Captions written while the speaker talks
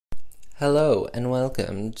Hello and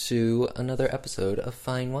welcome to another episode of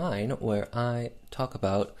Fine Wine, where I talk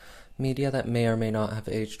about media that may or may not have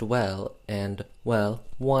aged well and, well,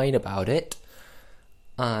 whine about it.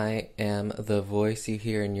 I am the voice you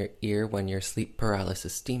hear in your ear when your sleep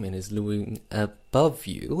paralysis demon is looming above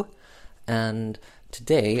you, and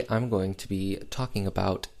today I'm going to be talking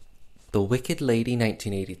about The Wicked Lady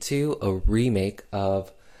 1982, a remake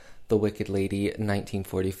of The Wicked Lady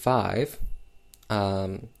 1945.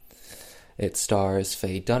 It stars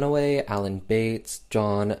Faye Dunaway, Alan Bates,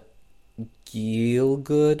 John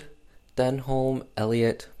Gielgud, Denholm,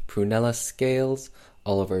 Elliot, Prunella Scales,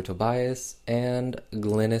 Oliver Tobias, and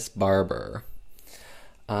Glynis Barber.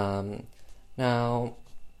 Now,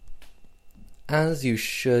 as you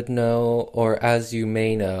should know, or as you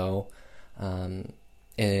may know,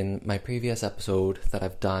 in my previous episode that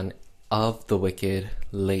I've done of The Wicked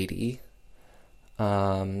Lady,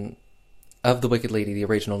 the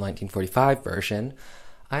original 1945 version,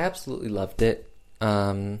 I absolutely loved it.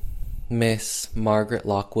 Miss Margaret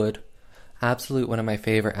Lockwood, absolute one of my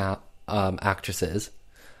favorite actresses.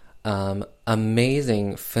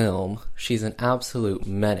 Amazing film. She's an absolute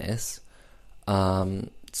menace.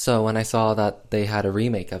 So when I saw that they had a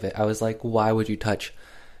remake of it, I was like, why would you touch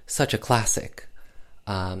such a classic?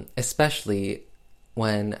 Especially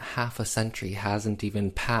when half a century hasn't even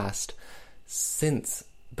passed since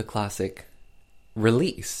the classic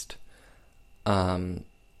released. Literally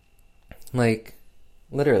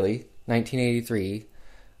 1983,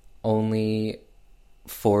 only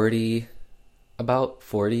about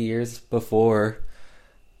 40 years before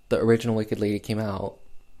the original Wicked Lady came out.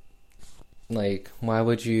 Why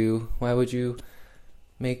would you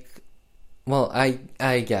make, well,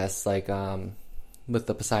 I guess with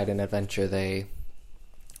the Poseidon Adventure they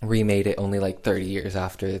remade it only 30 years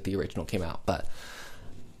after the original came out, but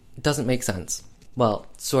it doesn't make sense. Well,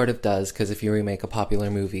 sort of does, because if you remake a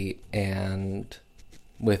popular movie and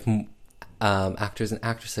with actors and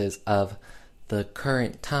actresses of the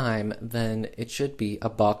current time, then it should be a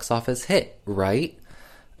box office hit, right?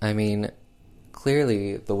 I mean,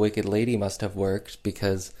 clearly The Wicked Lady must have worked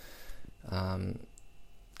because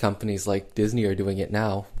companies like Disney are doing it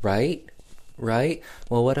now, right? Right?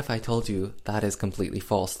 Well, what if I told you that is completely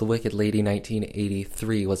false? The Wicked Lady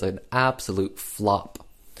 1983 was an absolute flop.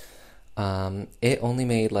 It only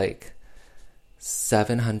made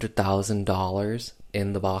 $700,000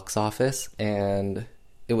 in the box office, and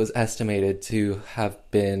it was estimated to have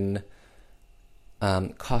been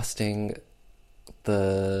costing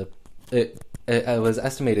it was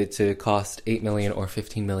estimated to cost $8 million or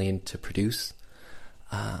 $15 million to produce.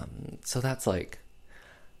 So that's a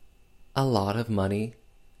lot of money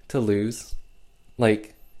to lose. How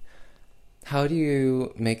do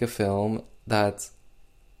you make a film that's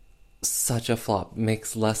such a flop,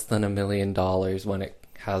 makes less than $1 million when it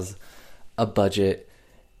has a budget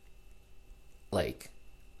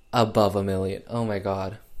above $1 million? Oh my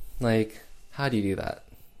god. How do you do that?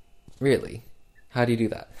 Really? How do you do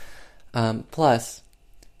that? Plus,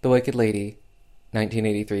 The Wicked Lady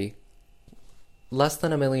 1983, less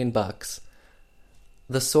than $1 million.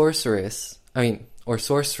 The Sorceress,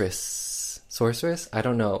 Sorceress? I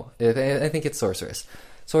don't know. I think it's Sorceress.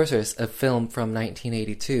 Sorceress, a film from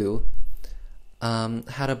 1982,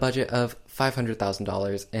 had a budget of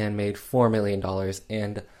 $500,000 and made $4 million.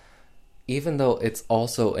 And even though it's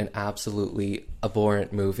also an absolutely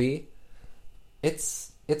abhorrent movie,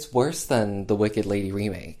 it's worse than the Wicked Lady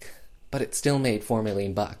remake, but it still made $4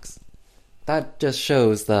 million. That just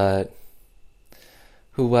shows that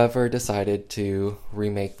whoever decided to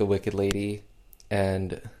remake the Wicked Lady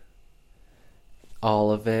and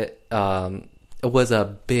all of it, it was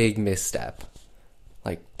a big misstep.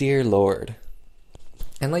 Dear Lord.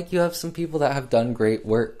 And you have some people that have done great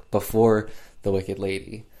work before The Wicked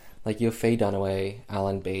Lady. You have Faye Dunaway,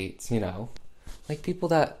 Alan Bates, people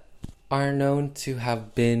that are known to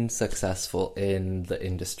have been successful in the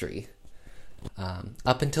industry.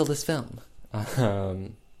 Up until this film.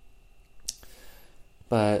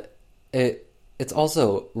 But it's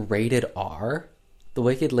also rated R. The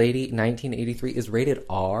Wicked Lady 1983 is rated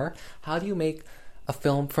R. How do you make a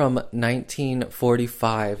film from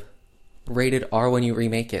 1945 rated R when you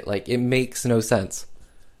remake it? It makes no sense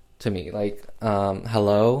to me.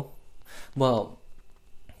 Hello? Well,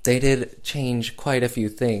 they did change quite a few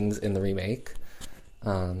things in the remake.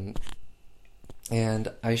 And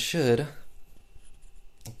I should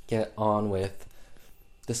get on with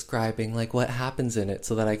describing what happens in it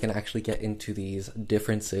so that I can actually get into these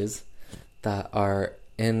differences that are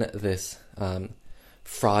in this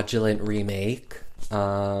fraudulent remake.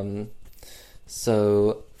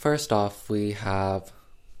 So first off, we have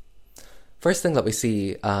first thing that we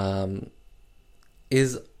see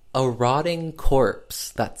is a rotting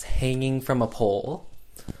corpse that's hanging from a pole.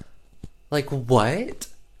 Like, what?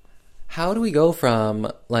 How do we go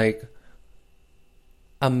from, like,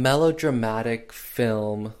 a melodramatic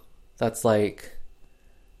film that's, like,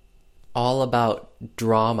 all about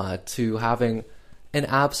drama to having an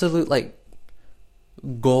absolute, like,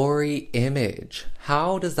 gory image?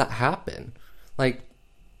 How does that happen? Like,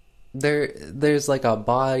 there's, like, a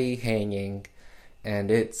body hanging, and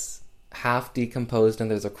it's half decomposed,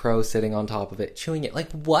 and there's a crow sitting on top of it, chewing it.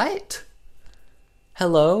 Like, what?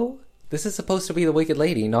 Hello? This is supposed to be the Wicked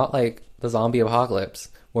Lady, not like the zombie apocalypse,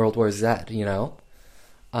 World War Z, you know?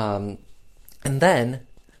 And then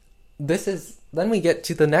we get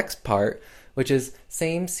to the next part, which is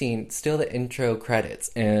same scene, still the intro credits.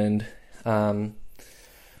 And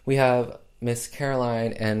we have Miss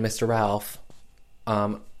Caroline and Mr. Ralph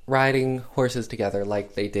riding horses together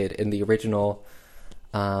like they did in the original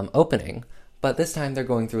opening. But this time they're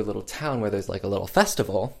going through a little town where there's like a little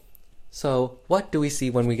festival. So what do we see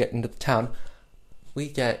when we get into the town? We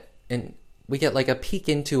get like a peek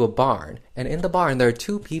into a barn, and in the barn there are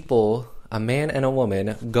two people, a man and a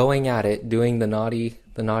woman, going at it, doing the naughty,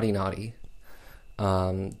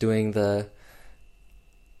 doing the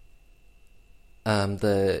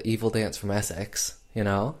evil dance from Essex, you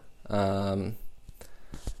know,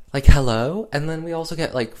 like, hello. And then we also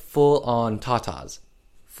get like full on tatas,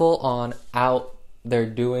 full on out. They're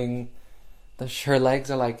doing. Her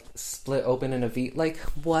legs are, like, split open in a V. Like,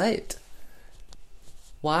 what?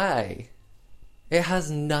 Why? It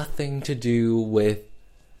has nothing to do with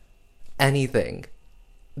anything.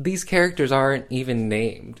 These characters aren't even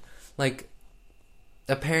named. Like,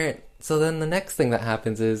 so then the next thing that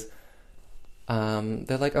happens is,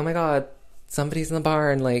 they're like, oh my god, somebody's in the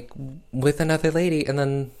barn, like, with another lady. And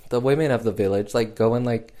then the women of the village, like, go and,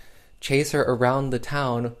 like, chase her around the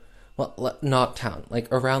town. Well, not town, like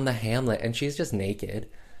around the hamlet, and she's just naked,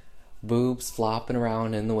 boobs flopping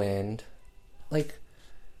around in the wind. Like,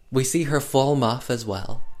 we see her full muff as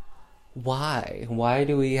well. Why? Why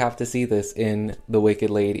do we have to see this in The Wicked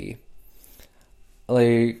Lady?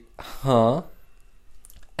 Like, huh?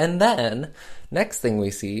 And then, next thing we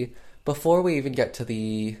see, before we even get to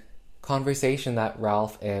the conversation that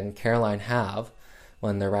Ralph and Caroline have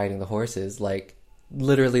when they're riding the horses, like,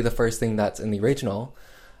 literally the first thing that's in the original,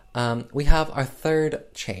 we have our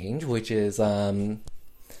third change, which is a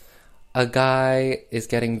guy is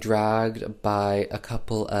getting dragged by a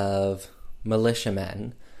couple of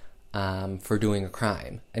militiamen for doing a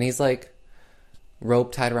crime. And he's like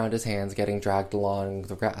rope tied around his hands, getting dragged along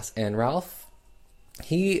the grass. And Ralph,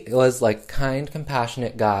 he was like kind,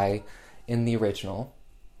 compassionate guy in the original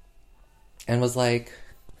and was like,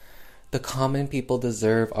 the common people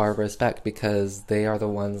deserve our respect because they are the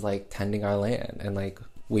ones like tending our land, and like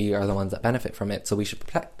we are the ones that benefit from it, so we should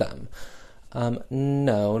protect them.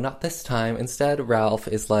 No, not this time. Instead, Ralph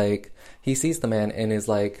is like, he sees the man and is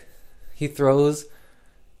like, he throws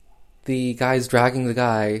the guy's dragging the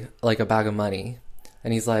guy like a bag of money.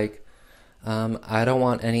 And he's like, I don't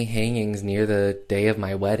want any hangings near the day of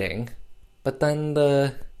my wedding. But then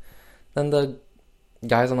the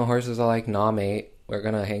guys on the horses are like, nah, mate, we're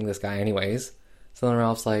gonna hang this guy anyways. So then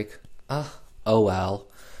Ralph's like, oh well.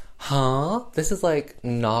 Huh? This is, like,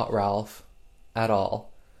 not Ralph at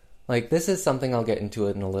all. Like, this is something I'll get into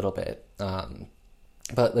it in a little bit.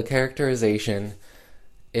 But the characterization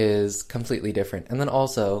is completely different. And then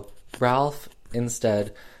also, Ralph,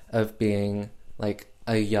 instead of being, like,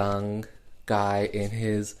 a young guy in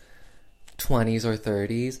his 20s or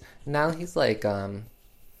 30s, now he's, like, in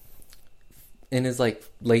his, like,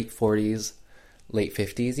 late 40s, late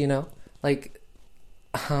 50s, you know? Like,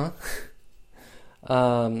 huh?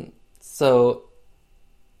 So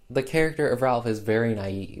the character of Ralph is very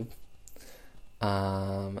naive.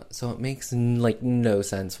 So it makes like no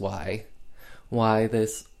sense why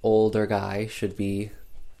this older guy should be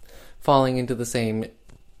falling into the same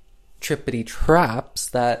trippity traps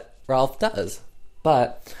that Ralph does.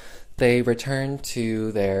 But they return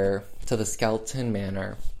to the Skeleton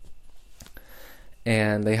Manor,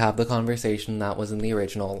 and they have the conversation that was in the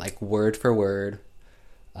original, like word for word.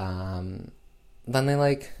 Then they,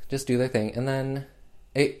 like, just do their thing, and then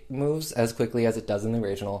it moves as quickly as it does in the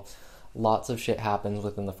original. Lots of shit happens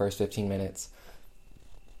within the first 15 minutes.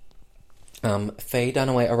 Faye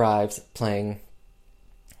Dunaway arrives playing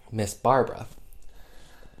Miss Barbara.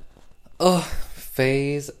 Oh,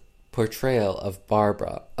 Faye's portrayal of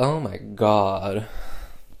Barbara. Oh my god.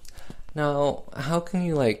 Now, how can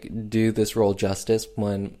you, like, do this role justice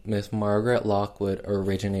when Miss Margaret Lockwood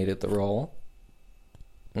originated the role?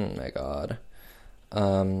 Oh my god.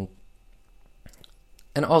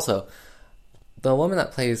 And also, the woman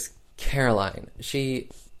that plays Caroline, she,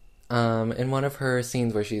 in one of her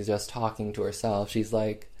scenes where she's just talking to herself, she's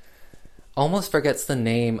like, almost forgets the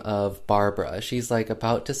name of Barbara. She's like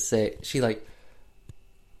about to say, she like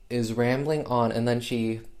is rambling on, and then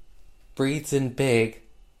she breathes in big,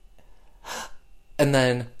 and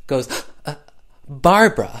then goes,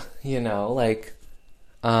 Barbara, like,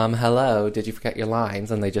 hello, did you forget your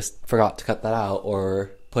lines? And they just forgot to cut that out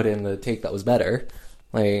or put in the take that was better.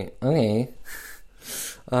 Like, okay.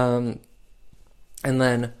 And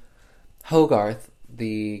then Hogarth,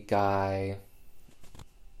 the guy,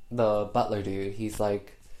 the butler dude, he's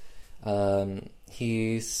like,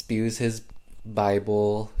 he spews his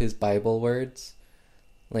Bible words,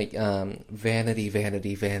 like, vanity,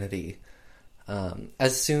 vanity, vanity,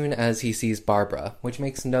 as soon as he sees Barbara, which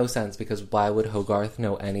makes no sense, because why would Hogarth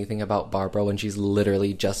know anything about Barbara when she's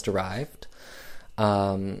literally just arrived?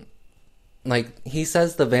 Like, he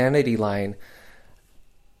says the vanity line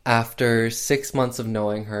after 6 months of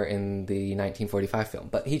knowing her in the 1945 film,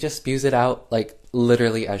 but he just spews it out, like,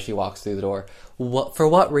 literally as she walks through the door. For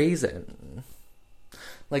what reason?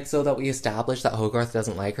 Like, so that we establish that Hogarth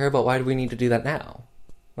doesn't like her, but why do we need to do that now?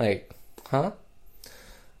 Like, huh?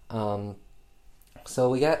 So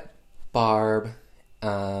we get Barb,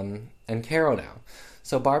 and Carol now.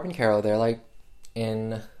 So Barb and Carol, they're, like,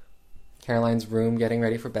 in Caroline's room getting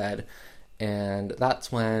ready for bed, and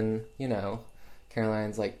that's when,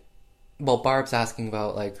 Caroline's like, well, Barb's asking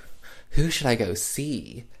about, like, who should I go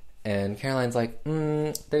see? And Caroline's like,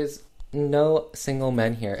 there's no single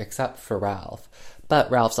men here except for Ralph.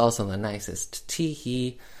 But Ralph's also the nicest.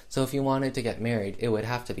 Tee-hee. So if you wanted to get married, it would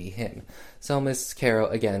have to be him. So Miss Carol,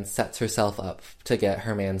 again, sets herself up to get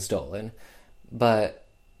her man stolen. But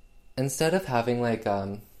instead of having, like,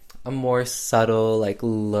 a more subtle, like,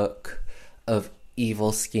 look of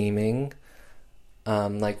evil scheming,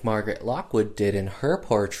 like Margaret Lockwood did in her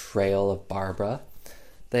portrayal of Barbara,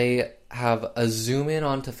 they have a zoom in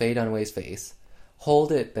onto Faye Dunaway's face,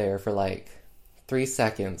 hold it there for, like, 3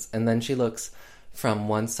 seconds, and then she looks from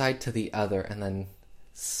one side to the other and then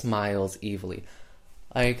smiles evilly.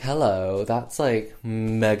 Like, hello, that's, like,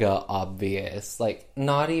 mega obvious. Like,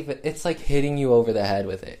 not even, it's like hitting you over the head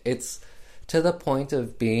with it. It's to the point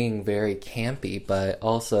of being very campy, but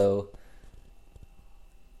also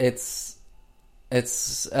it's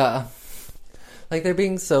like, they're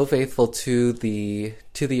being so faithful to the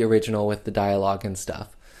original with the dialogue and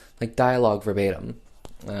stuff, like dialogue verbatim.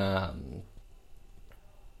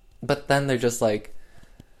 But then they're just like,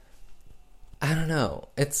 I don't know.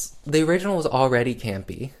 It's, the original was already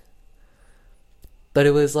campy, but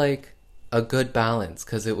it was like a good balance,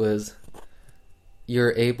 because it was,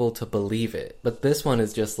 you're able to believe it. But this one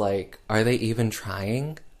is just like, are they even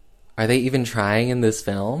trying? Are they even trying in this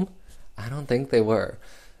film? I don't think they were.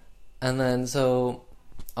 And then, so,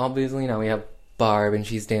 obviously now we have Barb, and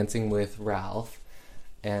she's dancing with Ralph,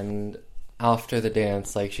 and after the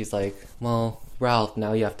dance, like, she's like, well, Ralph,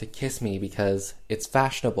 now you have to kiss me because it's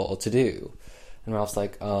fashionable to do. And Ralph's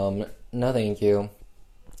like, no thank you.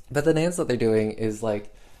 But the dance that they're doing is,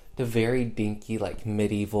 like, the very dinky, like,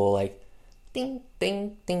 medieval, like, ding,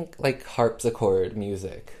 ding, ding, like, harpsichord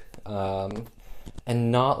music. And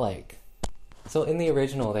not, like, so in the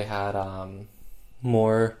original they had, they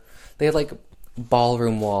had, like,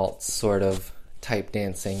 ballroom waltz sort of type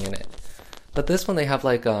dancing in it. But this one they have,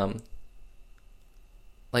 like the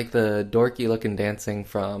dorky looking dancing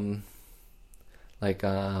from, like,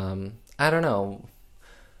 I don't know.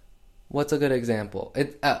 What's a good example?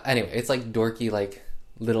 Anyway, it's like dorky, like,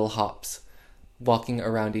 little hops walking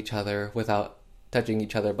around each other without touching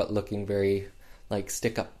each other, but looking very, like,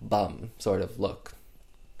 stick-up bum sort of look.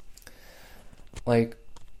 Like,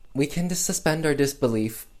 we can just suspend our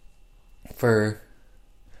disbelief for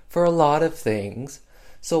a lot of things.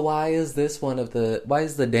 So why is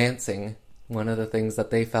the dancing one of the things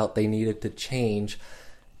that they felt they needed to change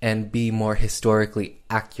and be more historically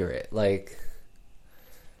accurate? Like,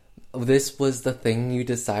 this was the thing you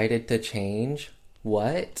decided to change?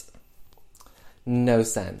 What? No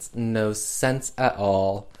sense. No sense at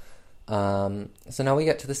all. So now we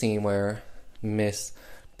get to the scene where Miss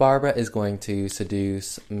Barbara is going to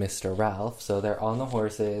seduce Mr. Ralph. So they're on the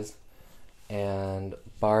horses, and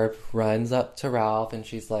Barb runs up to Ralph, and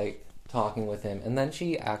she's, like, talking with him, and then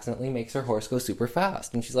she accidentally makes her horse go super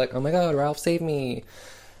fast, and she's like, oh my god, Ralph, save me.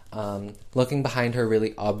 Looking behind her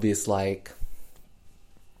really obvious, like,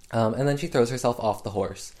 and then she throws herself off the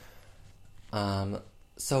horse.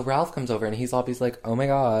 So Ralph comes over, and he's always like, oh my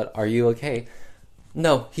god, are you okay?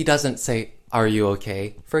 No, he doesn't say, are you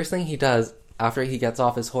okay? First thing he does after he gets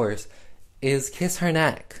off his horse is kiss her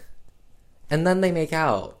neck. And then they make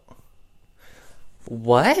out.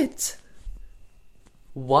 What?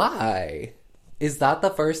 Why? Is that the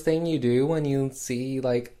first thing you do when you see,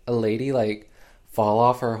 like, a lady, like, fall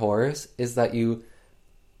off her horse? Is that you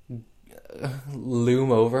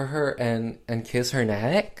loom over her and kiss her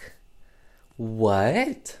neck?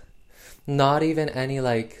 What? Not even any,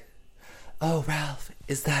 like, oh, Ralph,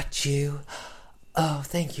 is that you? Oh,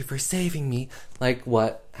 thank you for saving me. Like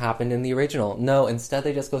what happened in the original. No, instead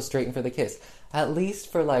they just go straight in for the kiss. At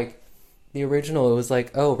least for, like, the original, it was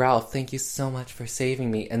like, oh, Ralph, thank you so much for saving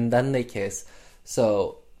me. And then they kiss.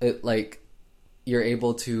 So, it, like, you're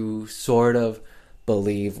able to sort of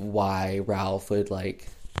believe why Ralph would, like,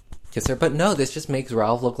 kiss her. But no, this just makes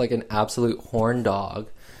Ralph look like an absolute horn dog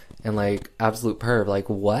and, like, absolute perv. Like,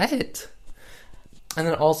 what? And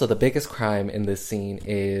then also, the biggest crime in this scene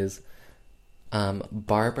is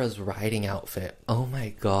Barbara's riding outfit. Oh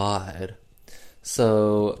my god.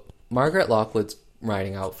 So, Margaret Lockwood's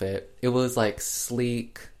riding outfit, it was, like,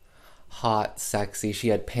 sleek, hot, sexy. She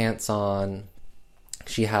had pants on.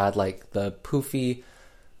 She had, like, the poofy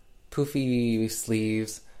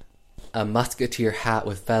sleeves, a musketeer hat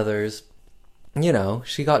with feathers. You know,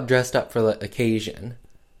 she got dressed up for the occasion.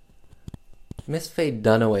 Miss Faye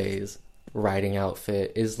Dunaway's riding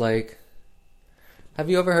outfit is like... Have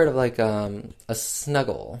you ever heard of, like, a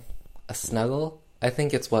snuggle? A snuggle? I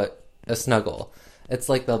think it's what... A snuggle. It's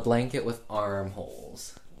like the blanket with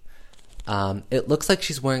armholes. It looks like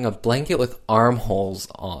she's wearing a blanket with armholes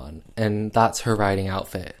on, and that's her riding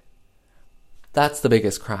outfit. That's the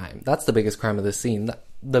biggest crime. That's the biggest crime of this scene.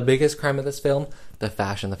 The biggest crime of this film, the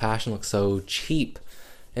fashion. The fashion looks so cheap.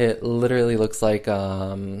 It literally looks like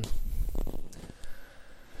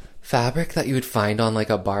fabric that you would find on, like,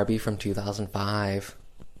 a Barbie from 2005.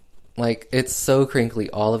 Like, it's so crinkly.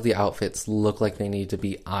 All of the outfits look like they need to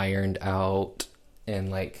be ironed out. And,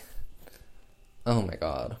 like, oh my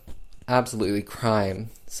god. Absolutely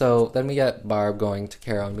crime. So then we get Barb going to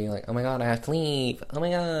Carol and being like, oh my god, I have to leave. Oh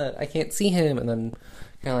my god, I can't see him. And then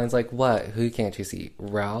Caroline's like, what? Who can't you see?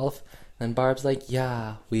 Ralph? And Barb's like,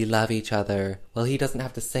 yeah, we love each other. Well, he doesn't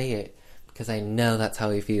have to say it because I know that's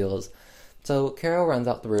how he feels. So Carol runs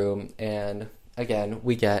out the room, and again,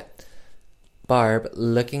 we get Barb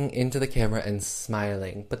looking into the camera and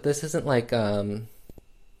smiling. But this isn't like, oh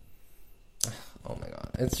my god.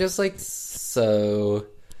 It's just like so...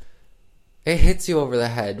 It hits you over the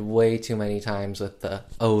head way too many times with the,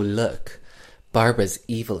 oh look, Barbara's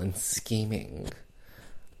evil and scheming.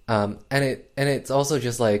 And it's also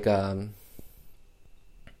just like,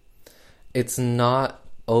 it's not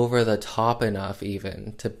over the top enough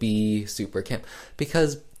even to be super camp.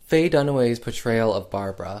 Because Faye Dunaway's portrayal of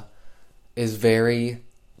Barbara is very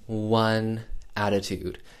one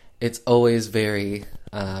attitude. It's always very,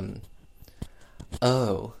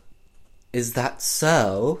 oh, is that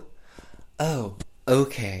so? Oh,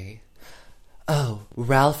 okay. Oh,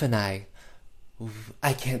 Ralph and I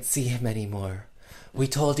can't see him anymore. We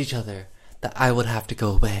told each other that I would have to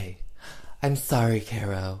go away. I'm sorry,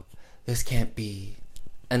 Caro. This can't be.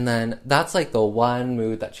 And then that's like the one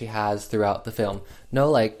mood that she has throughout the film. No,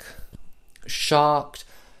 like, shocked.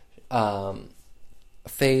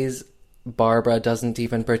 Faye's Barbara doesn't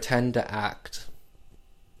even pretend to act.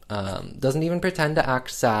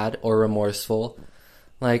 Sad or remorseful.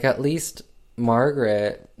 Like, at least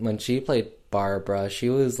Margaret, when she played Barbara, she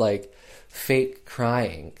was, like, fake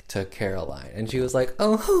crying to Caroline. And she was like,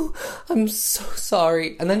 oh, I'm so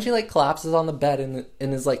sorry. And then she, like, collapses on the bed and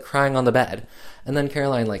is, like, crying on the bed. And then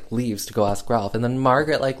Caroline, like, leaves to go ask Ralph. And then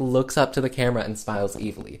Margaret, like, looks up to the camera and smiles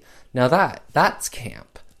evilly. Now that's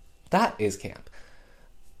camp. That is camp.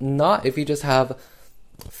 Not if you just have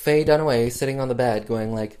Faye Dunaway sitting on the bed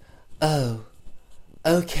going, like, oh,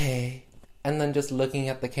 okay. And then just looking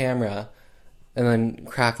at the camera and then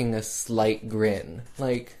cracking a slight grin.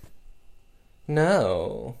 Like,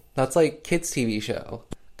 no. That's like kids' TV show.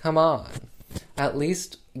 Come on. At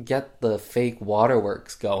least get the fake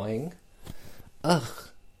waterworks going. Ugh.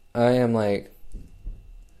 I am like...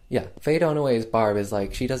 Yeah, Faye Dunaway's Barb is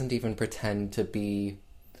like, she doesn't even pretend to be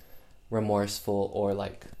remorseful or,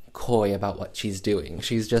 like, coy about what she's doing.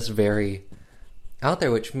 She's just very out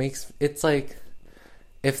there, which makes... It's like...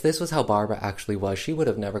 If this was how Barbara actually was, she would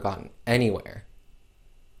have never gotten anywhere.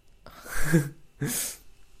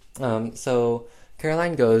 So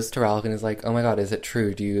Caroline goes to Ralph and is like, oh my god, is it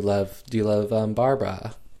true? Do you love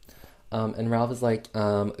Barbara? And Ralph is like,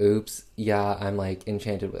 oops, yeah, I'm, like,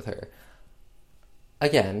 enchanted with her.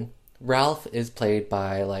 Again, Ralph is played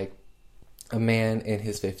by, like, a man in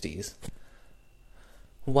his 50s.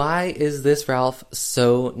 Why is this Ralph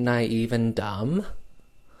so naive and dumb?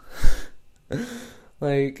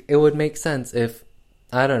 Like, it would make sense if,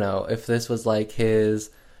 I don't know, if this was like his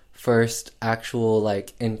first actual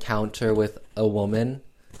like encounter with a woman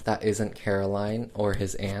that isn't Caroline or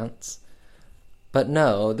his aunts. But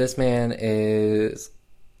no, this man is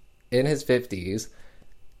in his 50s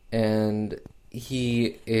and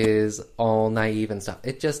he is all naive and stuff.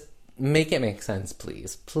 It just, make it make sense,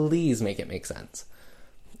 please. Please make it make sense.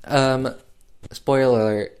 Spoiler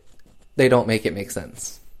alert, they don't make it make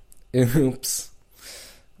sense. Oops.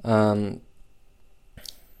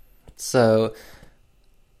 So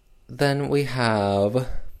then we have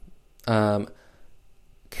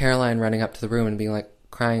Caroline running up to the room and being like,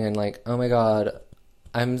 crying and like, oh my god,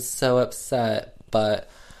 I'm so upset, but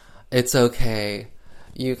it's okay.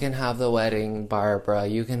 You can have the wedding, Barbara.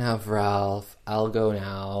 You can have Ralph. I'll go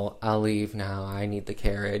now. I'll leave now. I need the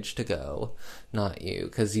carriage to go, not you,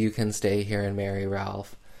 because you can stay here and marry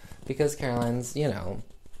Ralph. Because Caroline's, you know,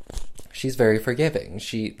 she's very forgiving.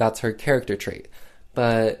 That's her character trait.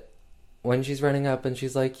 But when she's running up and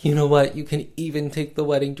she's like, you know what, you can even take the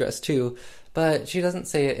wedding dress too. But she doesn't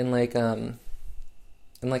say it in like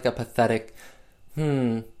a pathetic,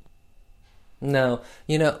 no.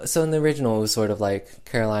 You know, so in the original it was sort of like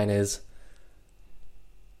Caroline is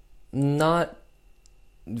not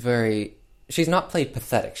very, she's not played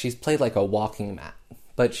pathetic. She's played like a walking mat.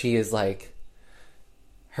 But she is like,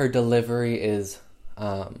 her delivery is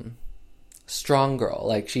strong girl.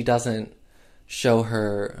 Like, she doesn't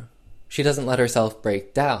let herself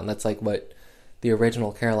break down. That's like what the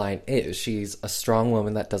original Caroline is. She's a strong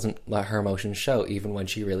woman that doesn't let her emotions show, even when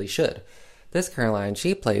she really should. This Caroline,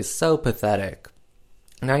 she plays so pathetic.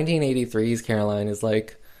 1983's Caroline is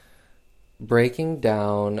like breaking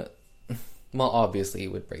down. Well, obviously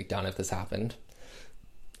it would break down if this happened.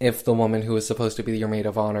 If the woman who was supposed to be your maid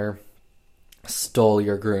of honor stole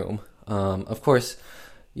your groom. Of course,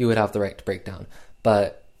 you would have the right to break down.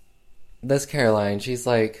 But this Caroline, she's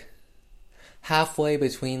like halfway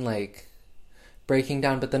between like breaking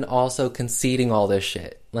down, but then also conceding all this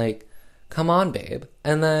shit. Like, come on, babe.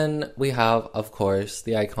 And then we have, of course,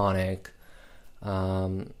 the iconic,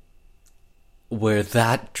 wear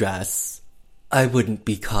that dress, I wouldn't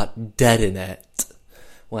be caught dead in it.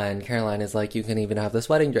 When Caroline is like, you can even have this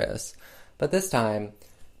wedding dress. But this time,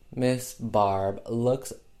 Miss Barb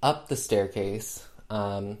looks up the staircase,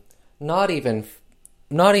 not even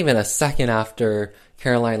a second after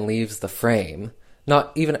Caroline leaves the frame.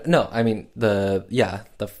 Not even, no, I mean, the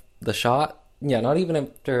shot. Yeah, not even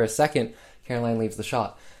after a second Caroline leaves the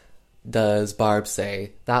shot does Barb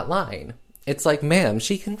say that line. It's like, ma'am,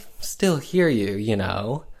 she can still hear you, you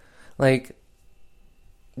know? Like,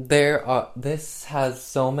 this has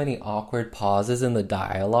so many awkward pauses in the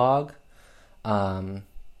dialogue. And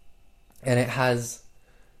it has,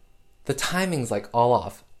 the timing's like all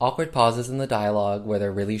off. Awkward pauses in the dialogue where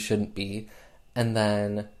there really shouldn't be. And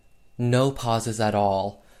then no pauses at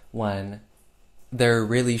all when there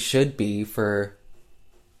really should be for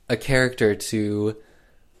a character to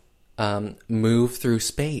move through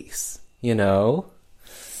space, you know?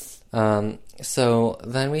 So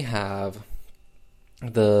then we have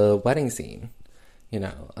the wedding scene, you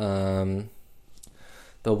know.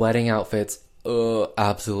 The wedding outfits,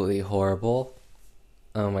 absolutely horrible.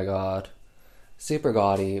 Oh my god. Super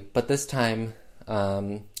gaudy. But this time,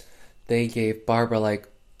 they gave Barbara like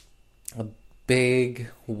a big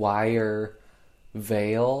wire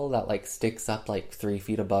veil that like sticks up like 3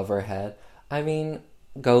 feet above her head. I mean,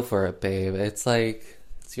 go for it, babe. It's like,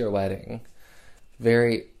 it's your wedding.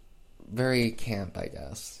 Very, very camp, I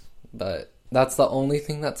guess. But that's the only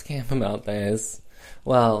thing that's camp about this.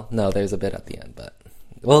 Well, no, there's a bit at the end, but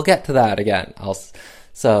we'll get to that again.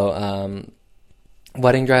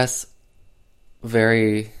 Wedding dress,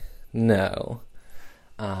 very no.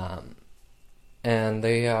 And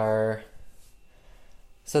they are.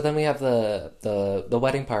 So then we have the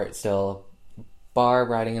wedding part still. Barb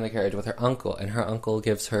riding in the carriage with her uncle, and her uncle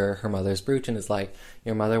gives her mother's brooch and is like,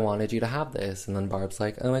 your mother wanted you to have this. And then Barb's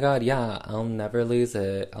like, oh my god, yeah, I'll never lose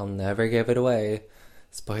it. I'll never give it away.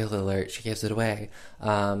 Spoiler alert, she gives it away.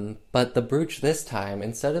 But the brooch this time,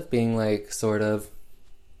 instead of being like sort of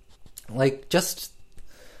like just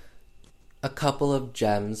a couple of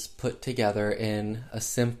gems put together in a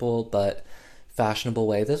simple but fashionable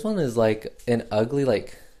way, this one is like an ugly,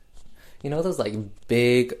 like, you know those like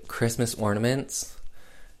big Christmas ornaments?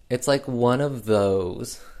 It's like one of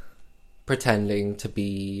those pretending to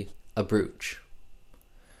be a brooch.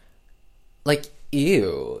 Like,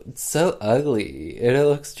 ew, it's so ugly. It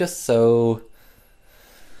looks just so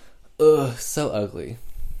ugly.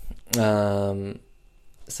 So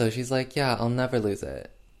she's like, yeah, I'll never lose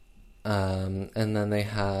it. And then they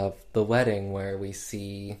have the wedding where we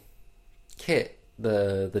see Kit,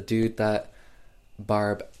 the dude that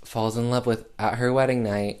Barb falls in love with at her wedding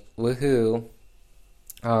night. Woohoo.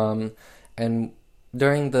 And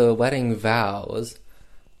during the wedding vows,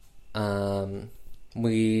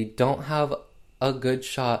 we don't have a good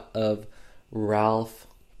shot of Ralph,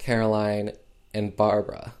 Caroline, and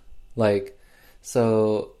Barbara. Like,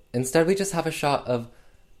 so instead we just have a shot of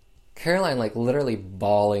Caroline, like, literally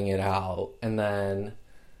bawling it out, and then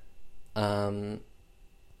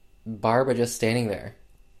Barbara just standing there.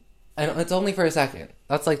 And it's only for a second.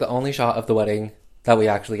 That's, like, the only shot of the wedding that we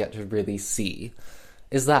actually get to really see,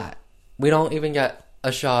 is that. We don't even get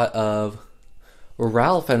a shot of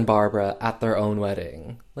Ralph and Barbara at their own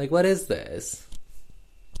wedding. Like, what is this?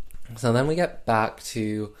 So then we get back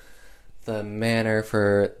to the manor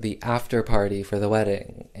for the after party for the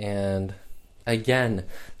wedding, and again,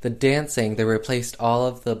 the dancing, they replaced all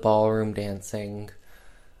of the ballroom dancing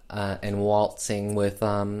and waltzing with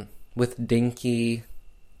dinky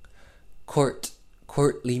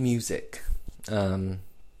courtly music. So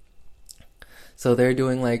they're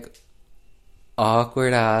doing like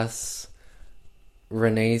awkward ass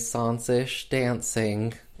Renaissance-ish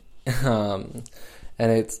dancing, and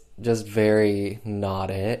it's just very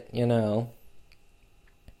not it, you know.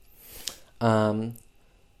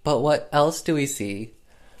 But what else do we see?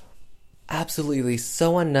 Absolutely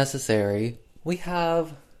so unnecessary. We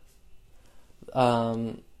have,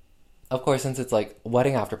 of course, since it's like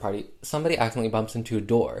wedding after party, somebody accidentally bumps into a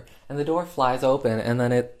door, and the door flies open, and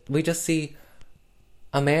then we just see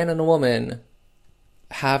a man and a woman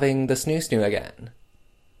having the snoo again.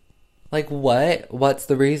 Like, what? What's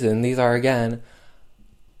the reason? These are, again,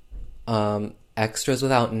 extras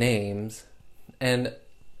without names, and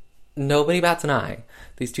nobody bats an eye.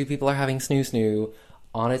 These two people are having snoo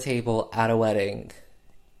on a table at a wedding,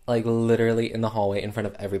 like literally in the hallway in front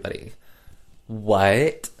of everybody.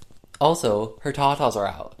 What? Also, her tatas are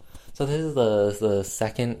out. So this is the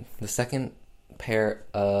second pair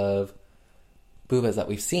of boobas that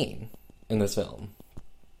we've seen in this film.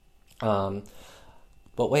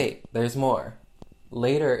 But wait, there's more.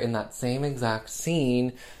 Later in that same exact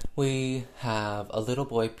scene, we have a little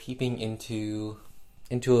boy peeping into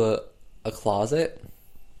a closet.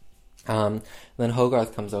 Then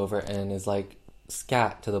Hogarth comes over and is like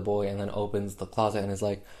scat to the boy, and then opens the closet and is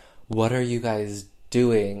like, "What are you guys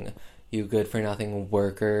doing, you good-for-nothing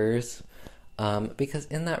workers?" Because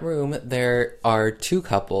in that room there are two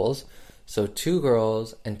couples, so two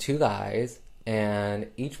girls and two guys, and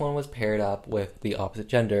each one was paired up with the opposite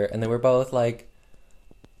gender, and they were both like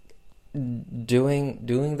doing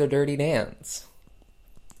the dirty dance.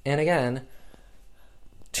 And again,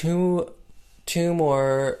 two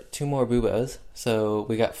more boobas, so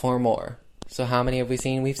we got four more. So how many have we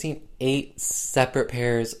seen? We've seen 8 separate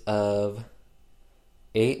pairs of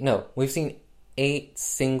 8. No, we've seen 8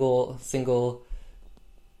 single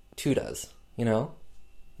tutas. You know,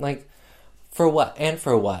 like, for what? And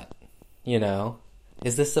for what? You know,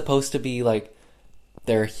 is this supposed to be like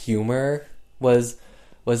their humor? Was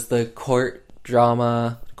the court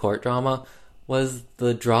drama was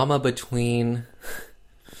the drama between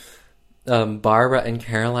Barbara and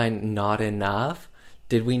Caroline not enough?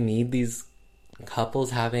 Did we need these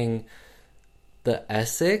couples having the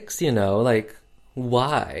Essex? You know, like,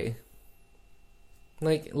 why?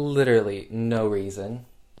 Like, literally no reason.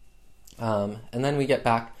 And then we get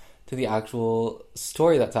back to the actual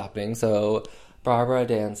story that's happening. So Barbara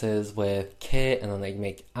dances with Kit, and then they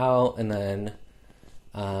make out, and then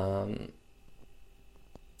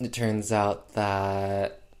it turns out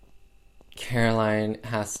that Caroline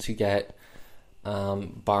has to get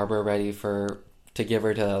Barbara ready to give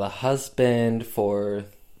her to the husband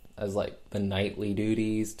as like the nightly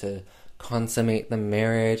duties to consummate the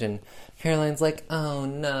marriage. And Caroline's like, "Oh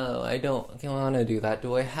no, I don't want to do that.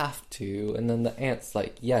 Do I have to?" And then the aunt's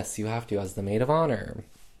like, "Yes, you have to, as the maid of honor."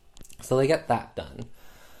 So they get that done.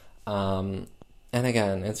 And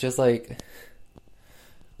again, it's just like,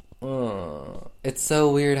 it's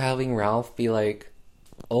so weird having Ralph be like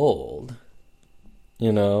old.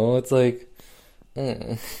 You know, it's like,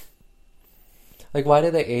 like, why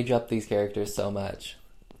did they age up these characters so much?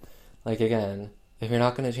 Like, again, if you're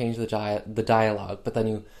not going to change the dialogue, but then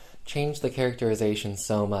you change the characterization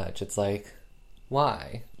so much, it's like,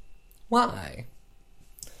 why?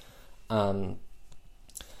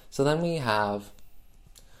 So then we have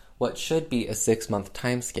what should be a 6-month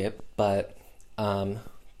time skip, but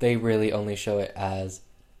they really only show it as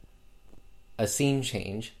a scene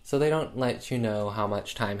change, so they don't let you know how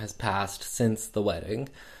much time has passed since the wedding.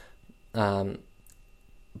 For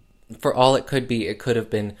all it could be, it could have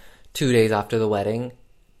been 2 days after the wedding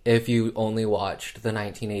if you only watched the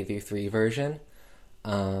 1983 version.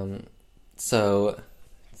 So it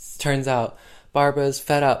turns out Barbara's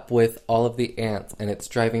fed up with all of the ants and it's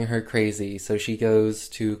driving her crazy. So she goes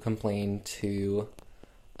to complain to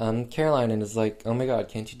Caroline and is like, oh my god,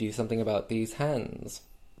 can't you do something about these hens?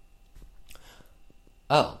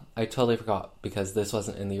 Oh, I totally forgot because this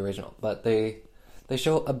wasn't in the original. But they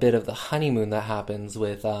show a bit of the honeymoon that happens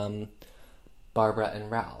with Barbara and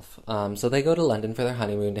Ralph. So they go to London for their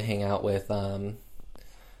honeymoon to hang out with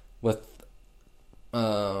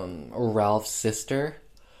Ralph's sister.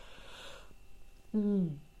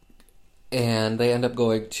 And they end up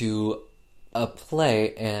going to a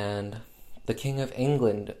play, and the King of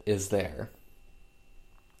England is there.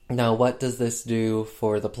 Now, what does this do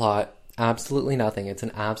for the plot? Absolutely nothing. It's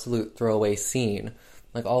an absolute throwaway scene.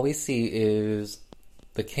 Like, all we see is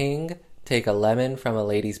the king take a lemon from a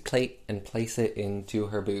lady's plate and place it into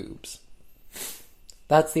her boobs.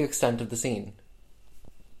 That's the extent of the scene.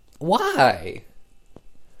 Why?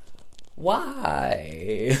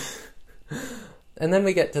 Why? And then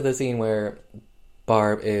we get to the scene where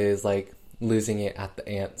Barb is, like, losing it at the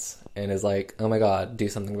ants and is like, oh my god, do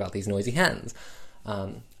something about these noisy hens.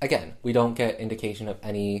 Again, we don't get indication of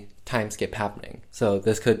any time skip happening. So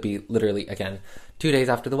this could be literally, again, 2 days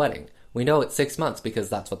after the wedding. We know it's 6 months because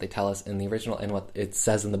that's what they tell us in the original and what it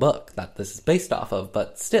says in the book that this is based off of.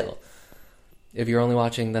 But still, if you're only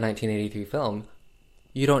watching the 1983 film,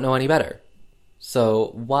 you don't know any better.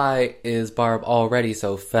 So why is Barb already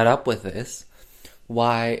so fed up with this?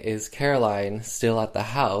 Why is Caroline still at the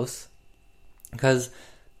house? Because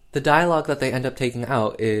the dialogue that they end up taking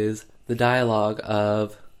out is the dialogue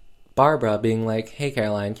of Barbara being like, hey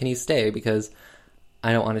Caroline, can you stay? Because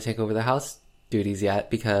I don't want to take over the house duties yet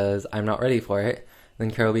because I'm not ready for it. And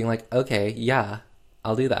then Carol being like, okay, yeah,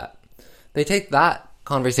 I'll do that. They take that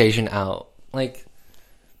conversation out. Like,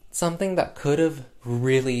 something that could have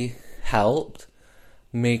really helped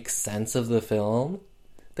make sense of the film,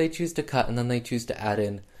 they choose to cut, and then they choose to add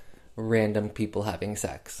in random people having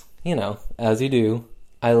sex. You know, as you do.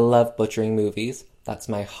 I love butchering movies. That's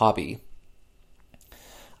my hobby.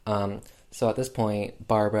 So at this point,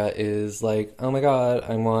 Barbara is like, oh my god,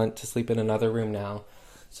 I want to sleep in another room now.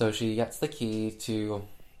 So she gets the key to,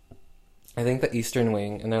 I think, the Eastern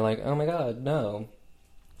Wing, and they're like, oh my god, no.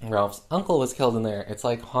 Ralph's uncle was killed in there. It's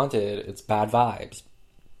like haunted. It's bad vibes.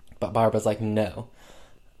 But Barbara's like, no,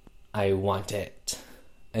 I want it.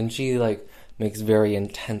 And she, like, makes very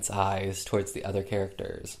intense eyes towards the other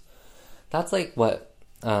characters. That's, like, what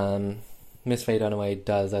Miss Faye Dunaway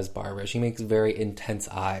does as Barbara. She makes very intense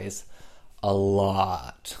eyes a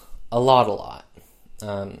lot.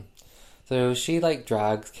 So she, like,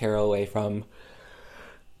 drags Carol away from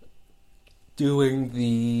doing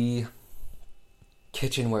the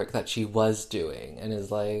kitchen work that she was doing and is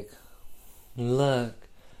like, look,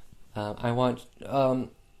 I want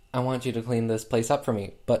you to clean this place up for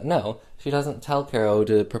me. But no, she doesn't tell Carol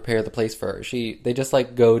to prepare the place for her. They just,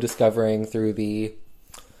 like, go discovering through the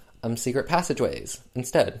secret passageways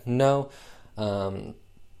instead. No,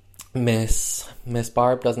 Miss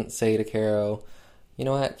Barb doesn't say to Carol, you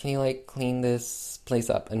know what, can you, like, clean this place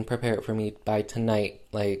up and prepare it for me by tonight,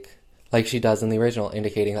 like she does in the original,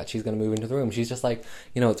 indicating that she's going to move into the room. She's just like,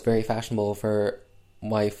 you know, it's very fashionable for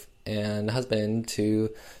wife and husband to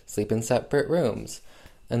sleep in separate rooms.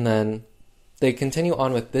 And then they continue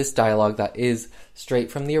on with this dialogue that is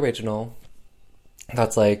straight from the original.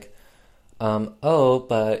 That's like, oh,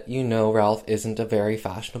 but you know Ralph isn't a very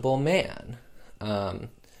fashionable man.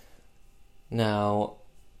 Now,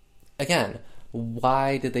 again,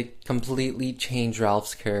 why did they completely change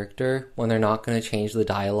Ralph's character when they're not going to change the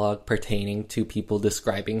dialogue pertaining to people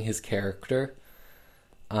describing his character?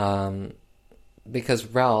 Because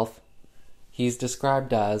Ralph, he's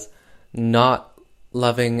described as not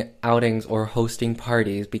loving outings or hosting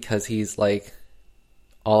parties because he's, like,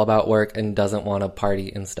 all about work and doesn't want to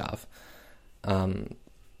party and stuff.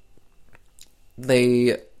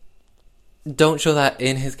 They don't show that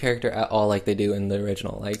in his character at all like they do in the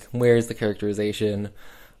original. Like, where's the characterization?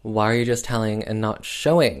 Why are you just telling and not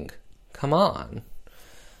showing? Come on.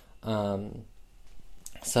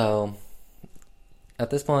 So, at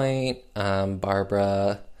this point,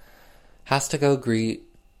 Barbara has to go greet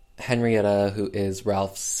Henrietta, who is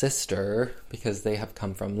Ralph's sister, because they have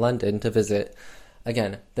come from London to visit.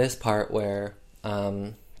 Again, this part where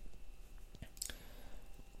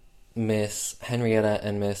Miss Henrietta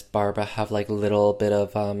and Miss Barbara have, like, little bit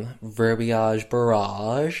of verbiage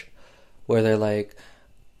barrage, where they're like,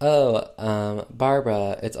 oh,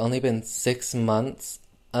 Barbara, it's only been 6 months.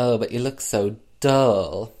 Oh, but you look so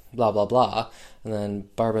dull. blah, blah, blah. And then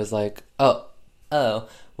Barbara's like, oh,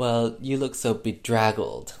 well, you look so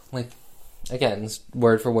bedraggled. Like, again,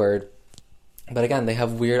 word for word. But again, they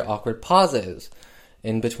have weird, awkward pauses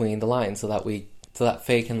in between the lines so that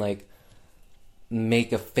Faye can, like,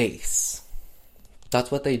 make a face.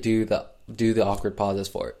 That's what they do the awkward pauses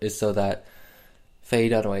for, is so that Faye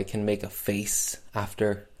Dunaway can make a face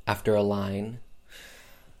after a line.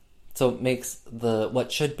 So it makes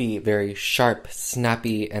what should be very sharp,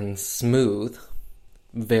 snappy, and smooth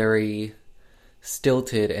very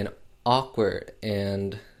stilted and awkward,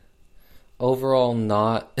 and overall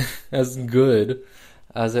not as good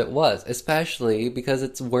as it was, especially because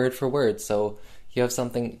it's word for word, so you have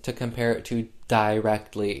something to compare it to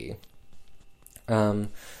directly.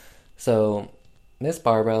 So Miss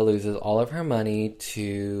Barbara loses all of her money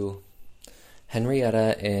to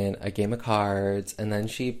Henrietta in a game of cards, and then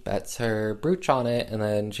she bets her brooch on it, and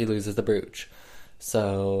then she loses the brooch.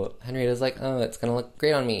 So Henrietta's like, oh, it's gonna look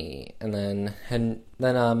great on me. And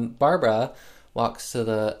then Barbara walks to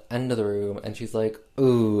the end of the room, and she's like,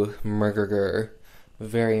 ooh, murger,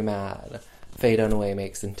 very mad. Faye Dunaway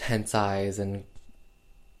makes intense eyes and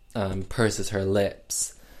purses her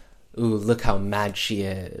lips. Ooh, look how mad she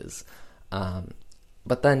is.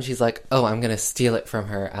 But then she's like, oh, I'm gonna steal it from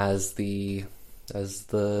her as the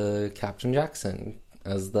Captain Jackson,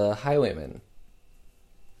 as the highwayman.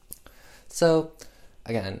 So,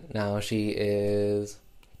 again, now she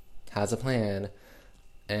has a plan,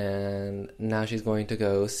 and now she's going to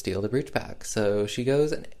go steal the brooch back. So she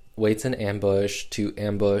goes and waits in ambush to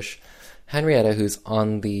ambush Henrietta, who's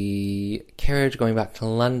on the carriage going back to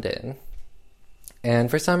London. And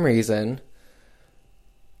for some reason,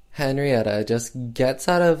 Henrietta just gets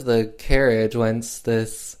out of the carriage once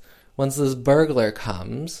this burglar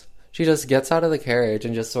comes. She just gets out of the carriage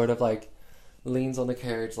and just sort of like leans on the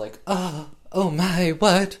carriage like, oh my,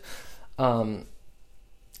 what?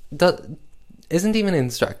 Isn't even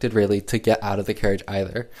instructed really to get out of the carriage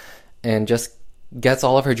either, and just gets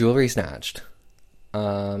all of her jewelry snatched.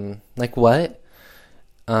 Like what?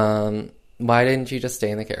 Why didn't you just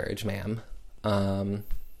stay in the carriage, ma'am? And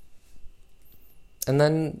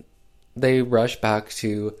then they rush back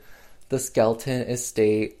to the Skelton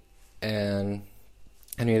estate, and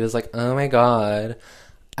Henrietta's like, oh my god,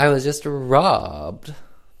 I was just robbed.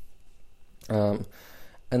 And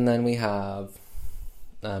then we have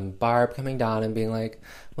Barb coming down and being like,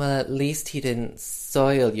 well, at least he didn't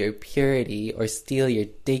soil your purity or steal your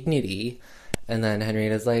dignity. And then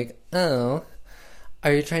Henrietta's like, oh,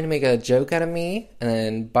 are you trying to make a joke out of me? And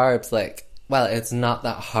then Barb's like, well, it's not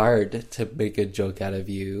that hard to make a joke out of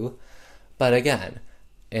you. But again,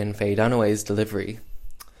 in Faye Dunaway's delivery,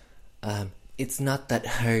 it's not that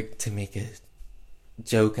hard to make a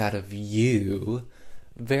joke out of you.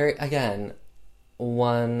 Very, again,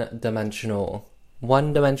 one-dimensional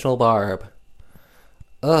Barb.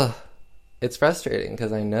 Ugh, it's frustrating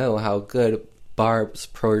because I know how good Barb's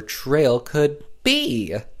portrayal could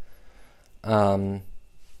be.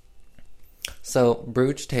 So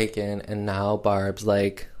brooch taken, and now Barb's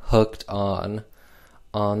like hooked on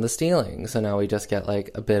the stealing. So now we just get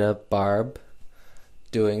like a bit of Barb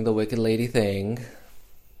doing the wicked lady thing.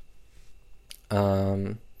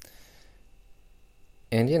 And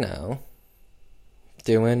you know,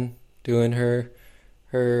 doing her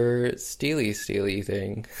steely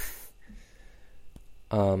thing.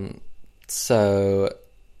 So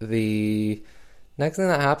the next thing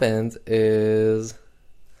that happens is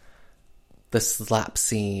the slap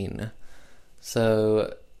scene.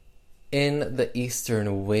 So in the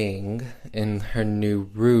Eastern Wing, in her new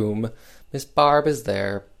room, Miss Barb is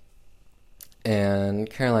there, and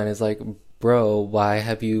Caroline is like, bro, why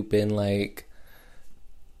have you been like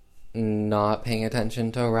not paying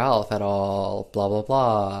attention to Ralph at all, blah blah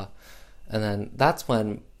blah. And then that's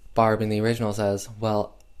when Barb in the original says,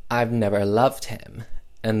 well, I've never loved him.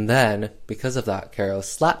 And then because of that, Carol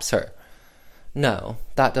slaps her. No,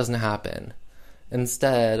 that doesn't happen.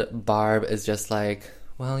 Instead, Barb is just like,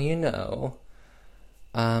 well, you know,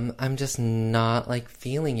 I'm just not like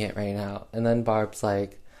feeling it right now. And then Barb's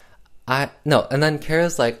like, and then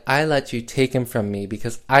Carol's like, I let you take him from me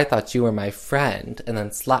because I thought you were my friend, and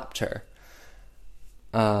then slapped her.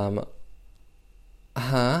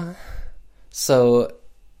 So,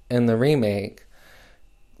 in the remake,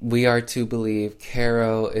 we are to believe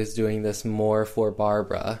Carol is doing this more for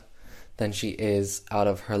Barbara than she is out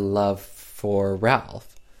of her love for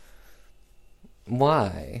Ralph.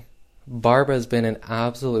 Why? Barbara's been an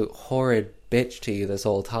absolute horrid bitch to you this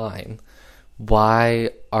whole time. Why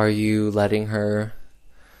are you letting her...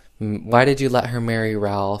 Why did you let her marry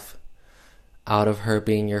Ralph out of her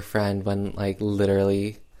being your friend when, like,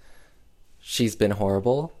 literally she's been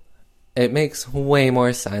horrible, it makes way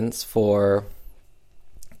more sense for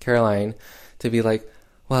Caroline to be like,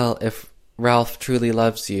 well, if Ralph truly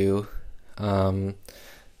loves you, then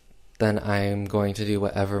I'm going to do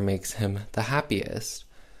whatever makes him the happiest.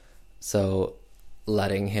 So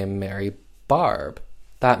letting him marry Barb,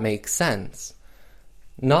 that makes sense.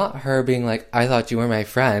 Not her being like, I thought you were my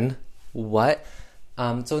friend. What?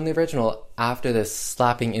 So in the original, after this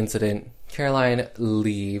slapping incident, Caroline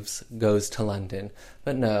leaves, goes to London.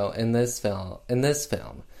 But no, in this film,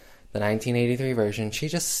 the 1983 version, she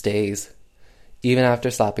just stays. Even after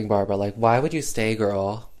slapping Barbara. Like, why would you stay,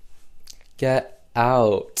 girl? Get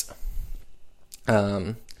out.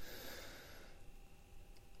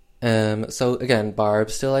 So again,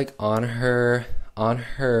 Barb's still like on her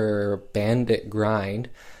bandit grind,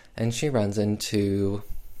 and she runs into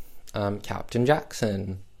Captain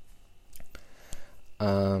Jackson.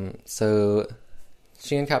 So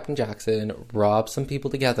she and Captain Jackson rob some people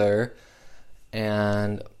together,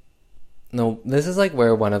 and no, this is like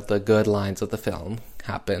where one of the good lines of the film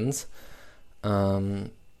happens.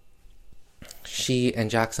 She and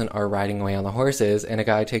Jackson are riding away on the horses, and a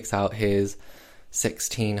guy takes out his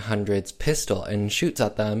 1600s pistol and shoots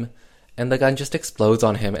at them, and the gun just explodes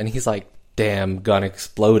on him, and he's like, damn, gun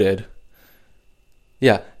exploded.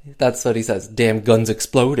 Yeah, that's what he says. Damn, guns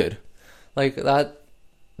exploded. Like, that,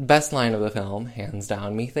 best line of the film, hands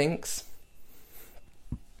down, methinks.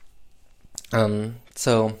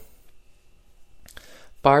 So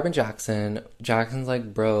Barb and Jackson's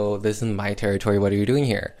like, bro, this is my territory, what are you doing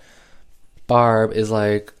here? Barb is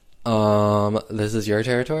like, this is your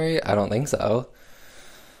territory? I don't think so.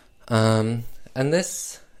 And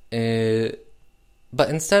this is... But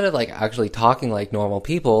instead of, like, actually talking like normal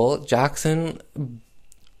people, Jackson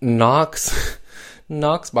knocks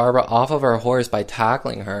Barbara off of her horse by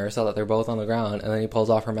tackling her so that they're both on the ground, and then he pulls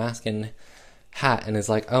off her mask and hat and is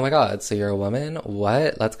like, oh my god, so you're a woman?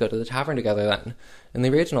 What? Let's go to the tavern together then. In the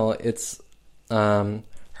original, it's...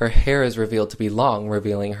 her hair is revealed to be long,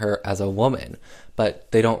 revealing her as a woman, but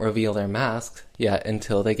they don't reveal their masks yet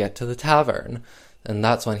until they get to the tavern. And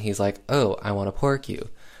that's when he's like, oh, I want to pork you.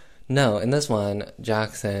 No, in this one,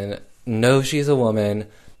 Jackson knows she's a woman,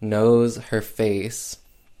 knows her face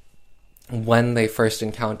when they first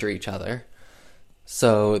encounter each other.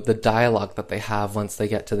 So the dialogue that they have once they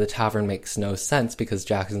get to the tavern makes no sense because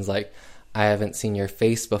Jackson's like, I haven't seen your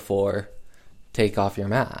face before. Take off your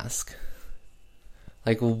mask.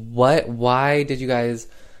 Like, what? Why did you guys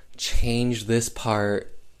change this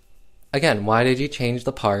part? Again, why did you change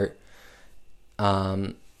the part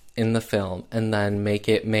in the film and then make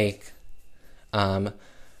it make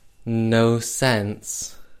no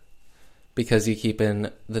sense because you keep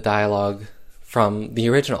in the dialogue from the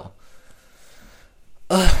original?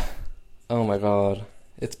 Ugh. Oh my god.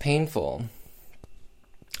 It's painful.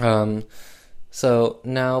 So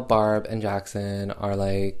now Barb and Jackson are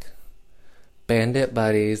like bandit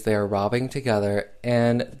buddies. They are robbing together,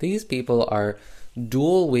 and these people are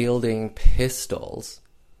dual wielding pistols,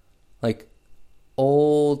 like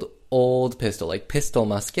old pistol, like pistol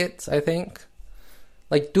muskets, I think,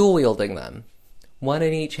 like dual wielding them, one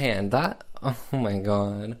in each hand. That, oh my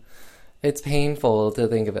god, it's painful to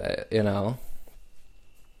think of it, you know.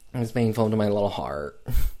 It's painful to my little heart.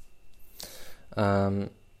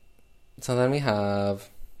 So then we have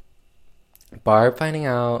Barb finding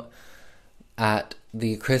out at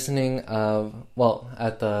the christening of, well,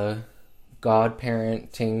 at the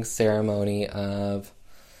godparenting ceremony of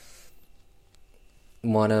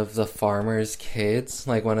one of the farmer's kids,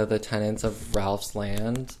 like one of the tenants of Ralph's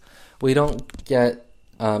land. We don't get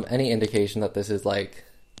any indication that this is like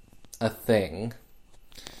a thing.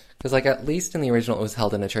 Because like at least in the original it was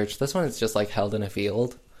held in a church. This one is just like held in a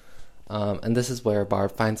field. And this is where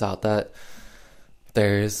Barb finds out that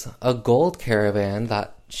there's a gold caravan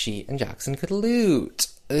that she and Jackson could loot.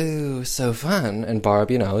 Ooh, so fun. And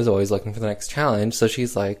Barb, you know, is always looking for the next challenge. So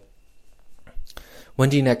she's like, when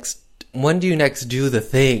do you next do the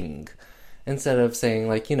thing? Instead of saying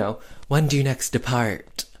like, you know, when do you next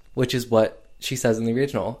depart? Which is what she says in the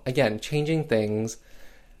original. Again, changing things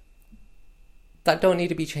that don't need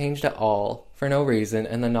to be changed at all for no reason,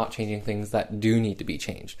 and then not changing things that do need to be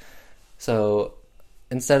changed. So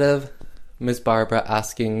instead of Miss Barbara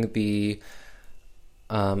asking the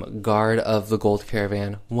guard of the gold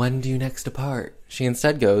caravan, when do you next depart? She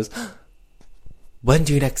instead goes, when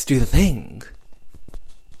do you next do the thing?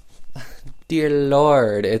 Dear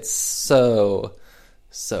Lord, it's so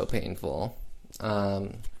painful.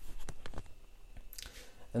 And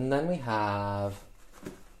then we have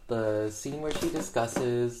the scene where she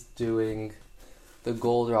discusses doing the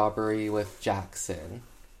gold robbery with Jackson.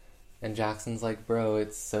 And Jackson's like, bro,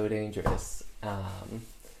 it's so dangerous. And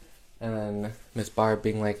then Miss Barb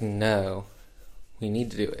being like, no, we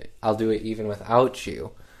need to do it. I'll do it even without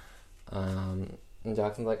you. And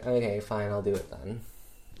Jackson's like, okay, fine, I'll do it then.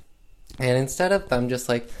 And instead of them just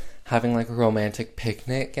like having like a romantic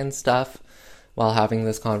picnic and stuff while having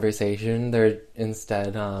this conversation, they're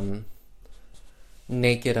instead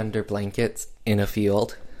naked under blankets in a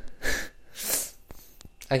field.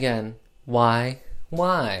 Again, why?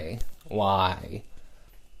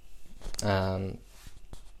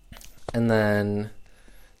 And then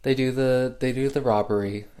they do the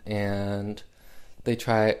robbery, and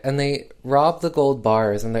they rob the gold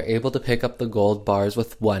bars, and they're able to pick up the gold bars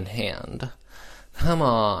with one hand. Come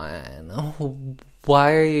on.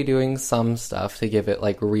 Why are you doing some stuff to give it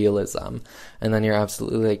like realism, and then you're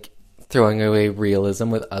absolutely like throwing away realism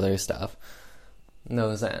with other stuff?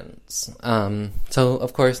 No sense. So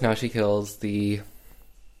of course now she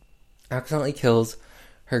accidentally kills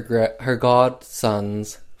her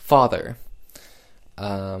godson's father.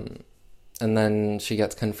 And then she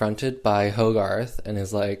gets confronted by Hogarth and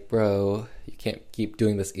is like, bro, you can't keep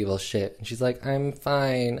doing this evil shit. And she's like, I'm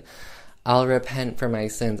fine. I'll repent for my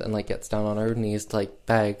sins, and like gets down on her knees to like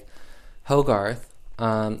beg Hogarth.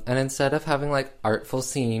 And instead of having like artful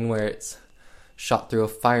scene where it's shot through a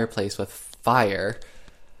fireplace with fire,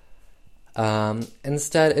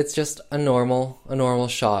 instead it's just a normal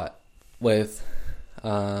shot with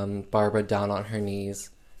Barbara down on her knees.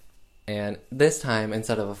 And this time,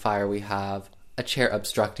 instead of a fire, we have a chair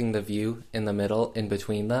obstructing the view in the middle, in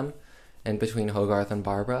between them, and between Hogarth and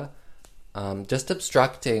Barbara. Just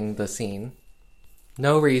obstructing the scene.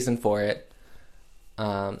 No reason for it.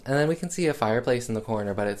 And then we can see a fireplace in the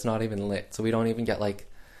corner, but it's not even lit. So we don't even get,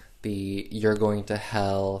 like, the you're going to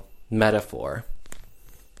hell metaphor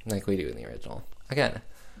like we do in the original. Again,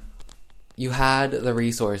 you had the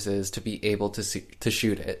resources to be able to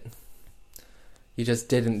shoot it. You just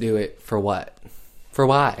didn't do it for what? For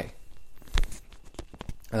why?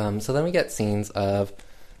 So then we get scenes of...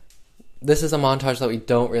 This is a montage that we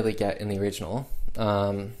don't really get in the original.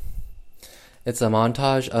 It's a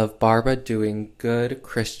montage of Barbara doing good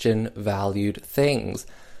Christian valued things.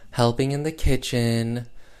 Helping in the kitchen,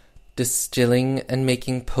 distilling and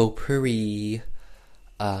making potpourri,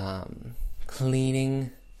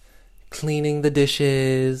 cleaning the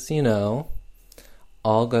dishes, you know.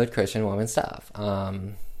 All good Christian woman stuff.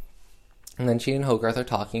 And then she and Hogarth are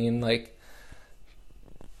talking, and like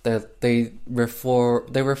they refer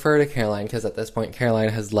to Caroline, because at this point Caroline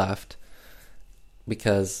has left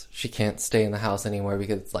because she can't stay in the house anymore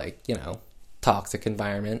because it's like, you know, toxic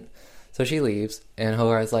environment. So she leaves, and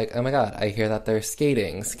Hogarth's like, oh my god, I hear that they're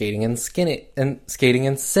skating and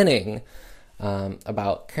sinning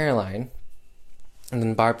about Caroline. And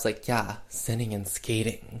then Barb's like, yeah, sinning and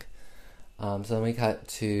skating. So then we cut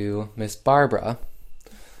to Miss Barbara.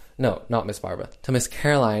 No, not Miss Barbara. To Miss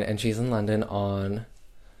Caroline, and she's in London on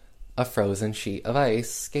a frozen sheet of ice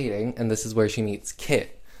skating, and this is where she meets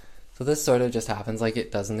Kit. So this sort of just happens like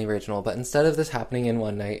it does in the original, but instead of this happening in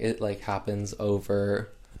one night, it like happens over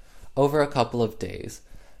a couple of days.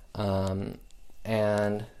 And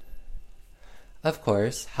of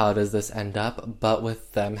course, how does this end up but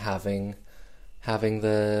with them having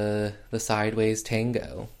the sideways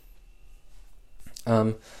tango?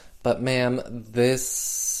 But ma'am,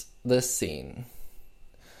 this scene,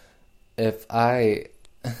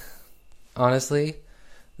 honestly,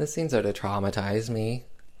 this scene sort of traumatized me.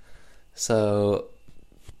 So,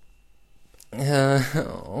 I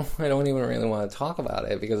don't even really want to talk about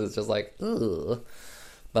it because it's just like, ugh.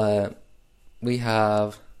 But we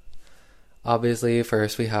have, obviously,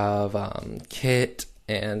 first we have Kit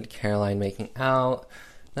and Caroline making out.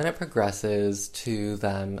 Then it progresses to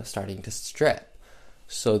them starting to strip.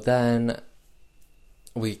 So then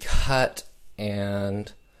we cut,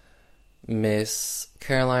 and Miss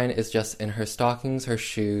Caroline is just in her stockings, her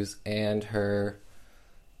shoes, and her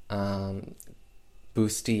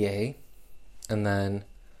bustier. And then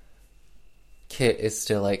Kit is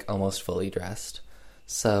still like almost fully dressed.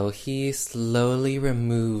 So he slowly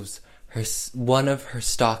removes one of her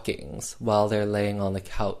stockings while they're laying on the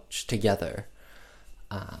couch together.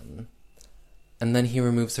 And then he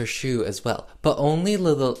removes her shoe as well, but only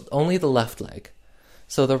the left leg.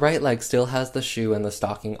 So the right leg still has the shoe and the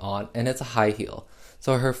stocking on, and it's a high heel.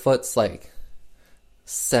 So her foot's like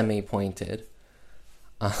semi-pointed.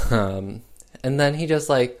 And then he just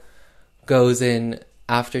like goes in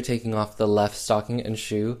after taking off the left stocking and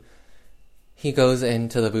shoe. He goes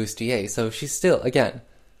into the bustier. So she's still, again,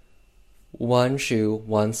 one shoe,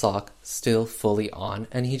 one sock, still fully on,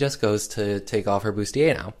 and he just goes to take off her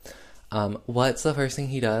bustier now. What's the first thing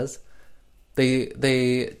he does?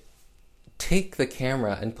 they take the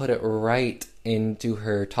camera and put it right into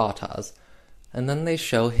her tatas, and then they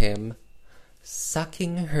show him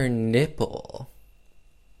sucking her nipple.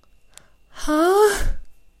 Huh?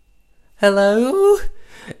 Hello?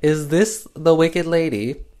 Is this The Wicked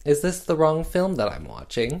Lady? Is this the wrong film that I'm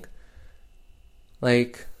watching?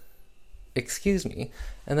 Like, excuse me.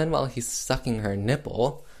 And then while he's sucking her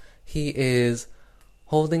nipple, he is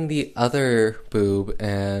holding the other boob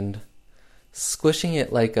and squishing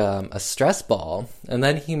it like a stress ball. And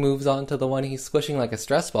then he moves on to the one he's squishing like a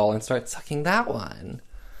stress ball and starts sucking that one.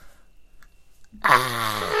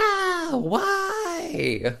 Ah!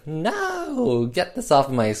 Why? No! Get this off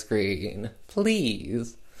my screen.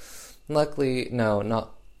 Please. Luckily, no,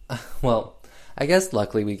 not... Well, I guess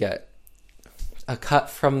luckily we get a cut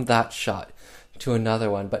from that shot to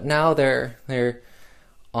another one. But now they're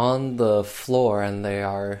on the floor and they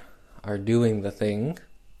are doing the thing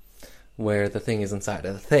where the thing is inside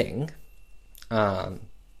of the thing.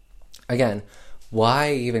 Again,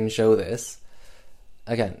 why even show this?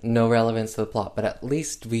 Again, no relevance to the plot, but at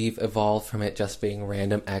least we've evolved from it just being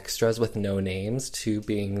random extras with no names to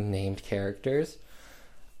being named characters.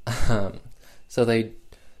 So they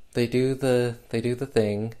do the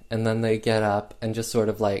thing, and then they get up and just sort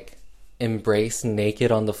of like embrace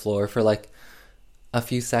naked on the floor for like a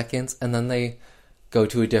few seconds, and then they go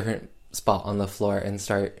to a different spot on the floor and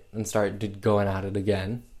start going at it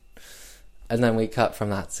again. And then we cut from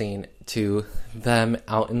that scene to them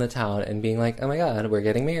out in the town and being like, oh my god, we're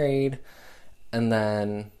getting married. And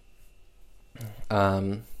then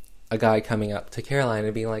a guy coming up to Caroline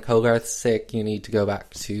and being like, Hogarth's sick, you need to go back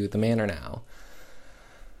to the manor now.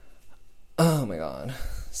 Oh my god.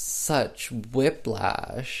 Such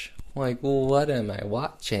whiplash. Like, what am I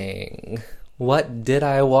watching? What did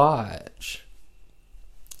I watch?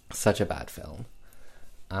 Such a bad film.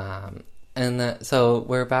 So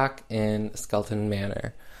we're back in Skelton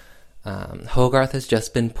Manor. Hogarth has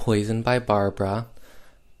just been poisoned by Barbara.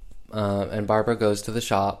 And Barbara goes to the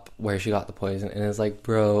shop where she got the poison and is like,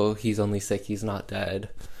 bro, he's only sick, he's not dead.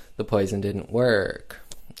 The poison didn't work.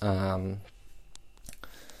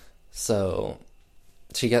 So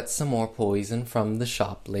she gets some more poison from the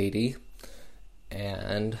shop lady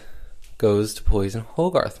and goes to poison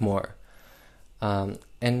Hogarth more.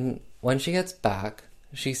 And when she gets back,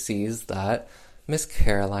 she sees that Miss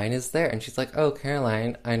Caroline is there. And she's like, oh,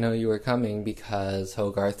 Caroline, I know you were coming because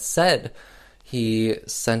Hogarth said he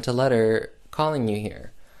sent a letter calling you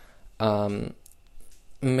here. Ma'am,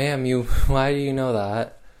 why do you know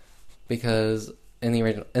that? Because in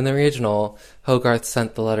the original, Hogarth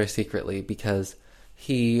sent the letter secretly because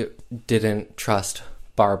he didn't trust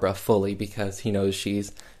Barbara fully because he knows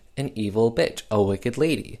she's an evil bitch, a wicked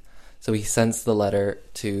lady. So he sends the letter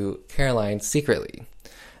to Caroline secretly.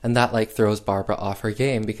 And that, like, throws Barbara off her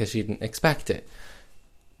game because she didn't expect it.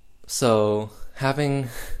 So having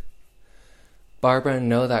Barbara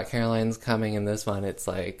know that Caroline's coming in this one, it's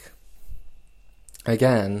like,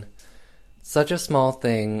 again, such a small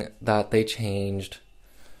thing that they changed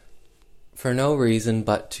for no reason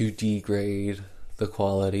but to degrade the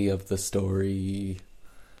quality of the story.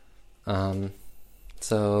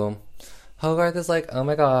 So Hogarth is like, oh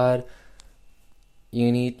my god, I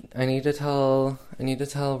need to tell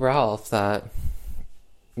Ralph that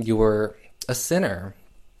you were a sinner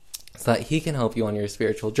so that he can help you on your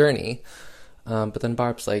spiritual journey. But then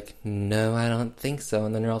Barb's like, no, I don't think so.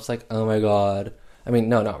 And then Ralph's like, oh my god. I mean,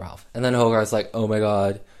 no, not Ralph. And then Hogarth's like, oh my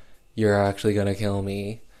god, you're actually gonna kill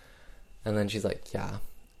me. And then she's like, yeah.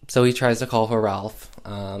 So he tries to call for Ralph.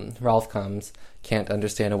 Ralph comes, can't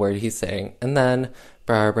understand a word he's saying. And then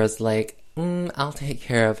Barbara's like, I'll take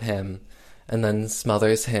care of him. And then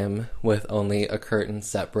smothers him with only a curtain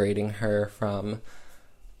separating her from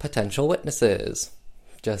potential witnesses.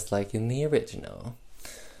 Just like in the original.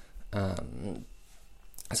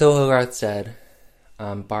 So Hogarth's dead.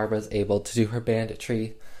 Barbara's able to do her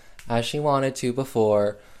banditry as she wanted to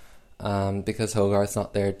before, because Hogarth's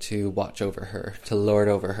not there to watch over her, to lord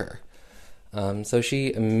over her. So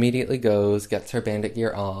she immediately goes, gets her bandit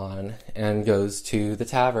gear on, and goes to the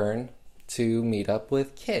tavern to meet up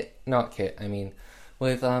with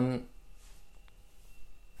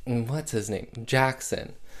what's his name?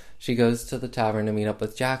 Jackson. She goes to the tavern to meet up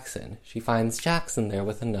with Jackson. She finds Jackson there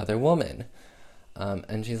with another woman.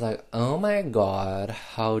 And she's like, oh my god,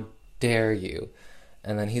 how dare you?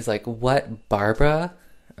 And then he's like, what, Barbara?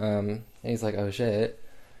 And he's like, oh shit.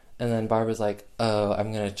 And then Barbara's like, oh,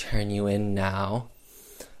 I'm gonna turn you in now.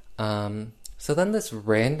 So then this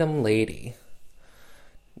random lady,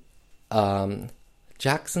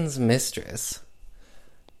 Jackson's mistress,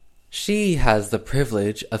 she has the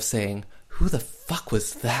privilege of saying who the fuck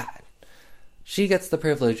was that? She gets the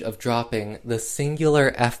privilege of dropping the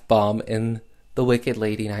singular F-bomb in The Wicked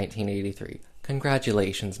Lady 1983.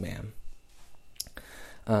 Congratulations, ma'am.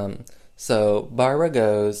 So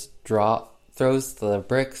Barbara throws the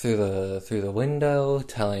brick through the window,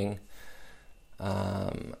 telling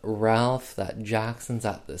Ralph that Jackson's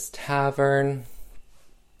at this tavern.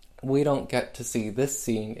 We don't get to see this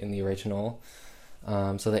scene in the original,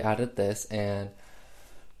 so they added this, and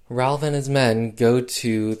Ralph and his men go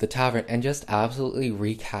to the tavern and just absolutely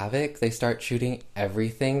wreak havoc. They start shooting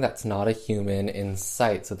everything that's not a human in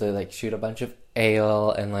sight. So they like shoot a bunch of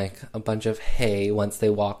ale and like a bunch of hay once they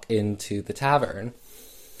walk into the tavern.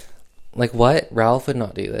 Like, what? Ralph would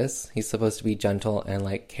not do this. He's supposed to be gentle and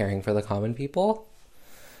like caring for the common people.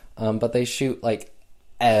 But they shoot like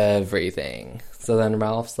everything. So then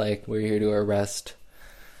Ralph's like, we're here to arrest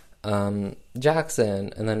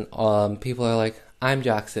Jackson. And then people are like, I'm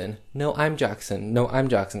Jackson. No, I'm Jackson. No, I'm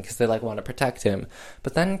Jackson. Because they like want to protect him.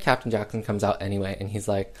 But then Captain Jackson comes out anyway. And he's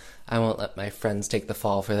like, I won't let my friends take the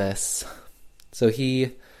fall for this. So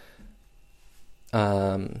he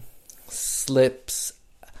slips.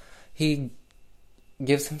 He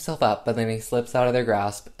gives himself up. But then he slips out of their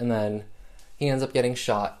grasp. And then he ends up getting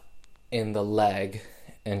shot in the leg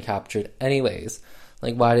and captured anyways.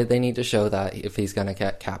 Like, why did they need to show that if he's gonna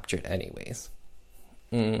get captured anyways?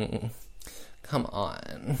 Come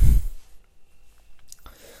on.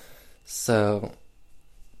 So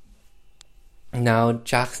now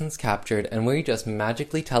Jackson's captured and we just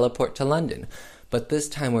magically teleport to London. But this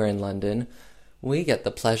time we're in London, we get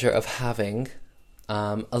the pleasure of having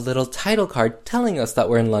a little title card telling us that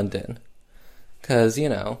we're in London. Because, you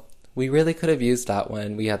know, we really could have used that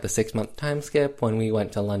when we had the 6-month time skip, when we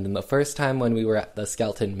went to London the first time, when we were at the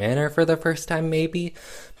Skeleton Manor for the first time, maybe.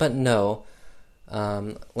 But no,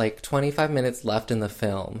 like 25 minutes left in the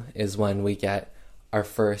film is when we get our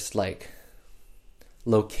first, like,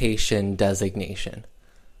 location designation.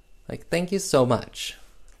 Like, thank you so much.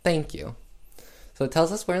 Thank you. So it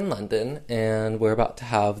tells us we're in London, and we're about to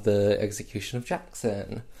have the execution of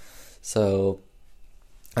Jackson. So,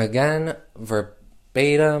 again,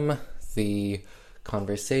 verbatim, the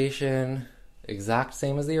conversation, exact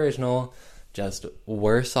same as the original, just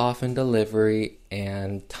worse off in delivery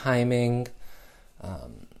and timing.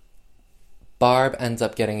 Barb ends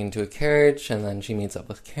up getting into a carriage, and then she meets up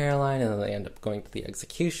with Caroline, and then they end up going to the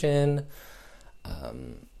execution.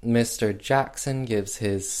 Mr. Jackson gives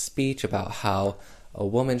his speech about how a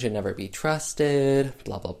woman should never be trusted,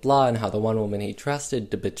 blah, blah, blah, and how the one woman he trusted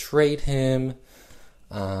betrayed him.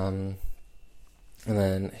 And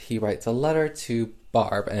then he writes a letter to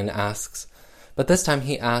Barb and asks, but this time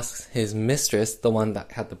he asks his mistress, the one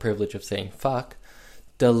that had the privilege of saying fuck,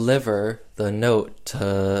 deliver the note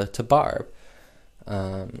to Barb.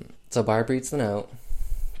 So Barb reads the note,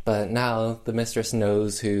 but now the mistress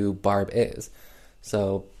knows who Barb is.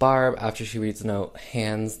 So Barb, after she reads the note,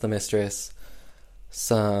 hands the mistress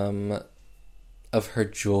some of her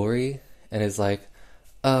jewelry and is like,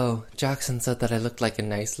 oh, Jackson said that I looked like a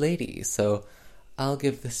nice lady, so I'll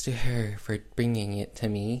give this to her for bringing it to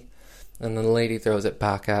me. And then the lady throws it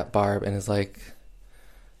back at Barb and is like,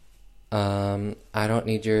 I don't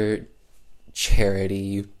need your charity,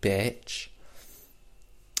 you bitch.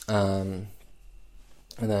 And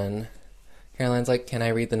then Caroline's like, can I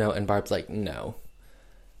read the note? And Barb's like, no.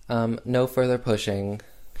 No further pushing.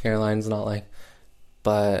 Caroline's not like,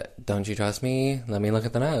 but don't you trust me? Let me look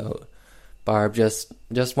at the note. Barb, just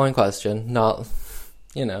one question, not,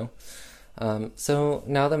 you know. So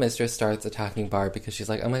now the mistress starts attacking Barb because she's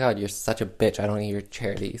like, oh my god, you're such a bitch, I don't need your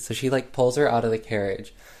charity. So she like pulls her out of the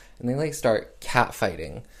carriage and they like start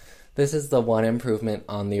catfighting. This is the one improvement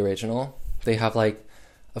on the original. They have like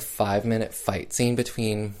a 5-minute fight scene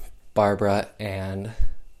between Barbara and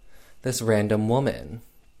this random woman.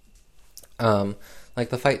 Like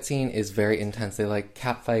the fight scene is very intense. They like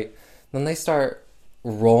catfight, then they start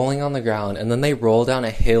rolling on the ground, and then they roll down a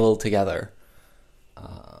hill together.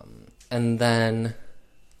 And then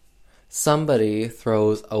somebody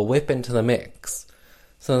throws a whip into the mix.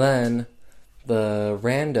 So then the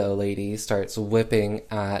rando lady starts whipping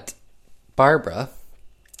at Barbara,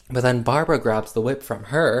 but then Barbara grabs the whip from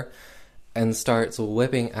her and starts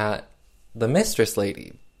whipping at the mistress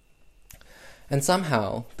lady. And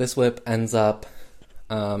somehow this whip ends up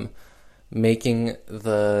making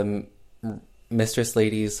the mistress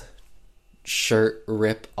lady's shirt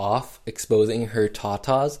rip off, exposing her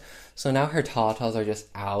tatas. So now her tatas are just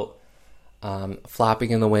out,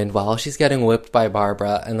 flapping in the wind while she's getting whipped by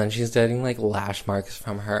Barbara, and then she's getting like lash marks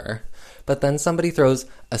from her. But then somebody throws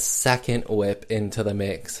a second whip into the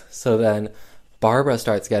mix. So then Barbara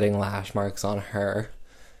starts getting lash marks on her.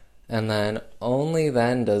 And then only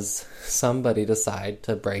then does somebody decide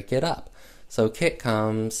to break it up. So Kit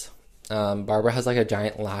comes. Barbara has like a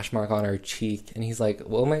giant lash mark on her cheek. And he's like,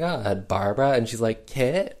 oh my god, Barbara? And she's like,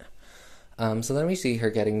 Kit? So then we see her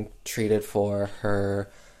getting treated for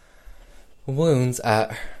her wounds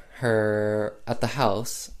at the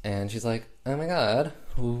house. And she's like, oh my god,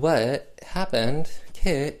 what happened?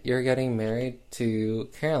 Kit, you're getting married to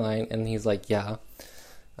Caroline. And he's like, yeah.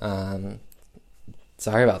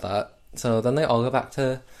 Sorry about that. So then they all go back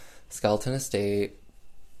to Skeleton Estate.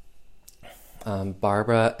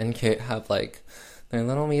 Barbara and Kit have like their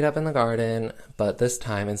little meetup in the garden, but this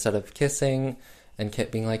time instead of kissing and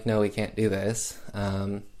Kit being like, no, we can't do this,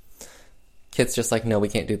 Kit's just like, no, we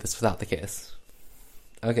can't do this without the kiss.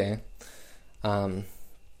 Okay. And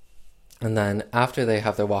then after they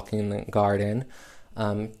have their walking in the garden,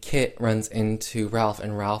 Kit runs into Ralph,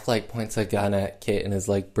 and Ralph like points a gun at Kit and is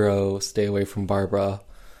like, bro, stay away from Barbara.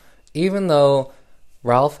 Even though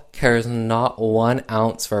Ralph cares not 1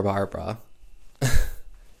 ounce for Barbara.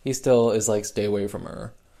 He still is like, stay away from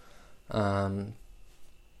her.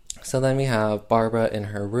 So then we have Barbara in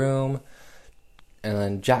her room, and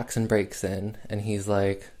then Jackson breaks in, and he's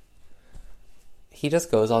like, he just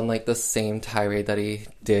goes on like the same tirade that he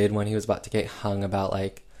did when he was about to get hung about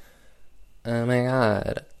like, oh my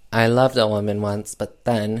god, I loved a woman once, but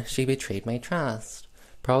then she betrayed my trust.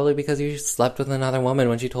 Probably because you slept with another woman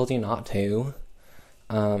when she told you not to.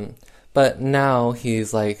 But now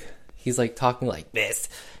he's like talking like this.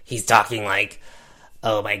 He's talking like,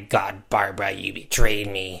 oh my god, Barbara, you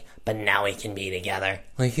betrayed me, but now we can be together.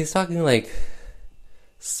 Like, he's talking like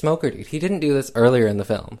Smoker Dude. He didn't do this earlier in the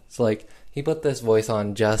film. So, like, he put this voice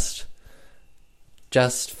on just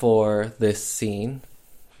for this scene.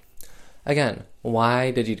 Again,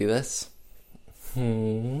 why did you do this?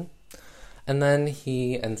 And then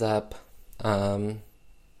he ends up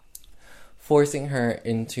forcing her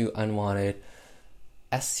into unwanted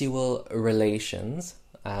sexual relations,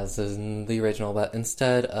 as in the original, but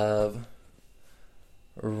instead of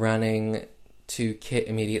running to Kit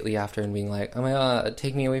immediately after and being like, oh my god,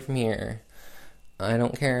 take me away from here. I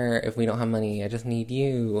don't care if we don't have money, I just need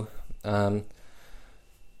you.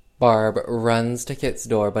 Barb runs to Kit's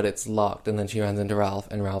door, but it's locked, and then she runs into Ralph,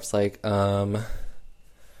 and Ralph's like, bro,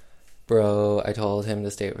 I told him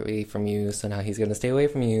to stay away from you, so now he's gonna stay away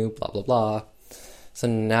from you, blah, blah, blah. So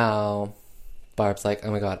now Barb's like,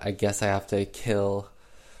 oh my god, I guess I have to kill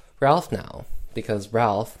Ralph now, because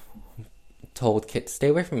Ralph told Kit to stay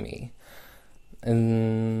away from me.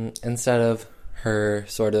 And instead of her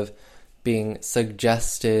sort of being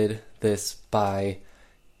suggested this by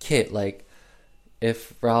Kit, like,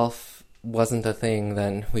 if Ralph wasn't a thing,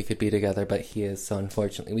 then we could be together, but he is, so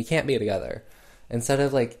unfortunately we can't be together. Instead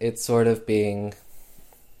of, like, it sort of being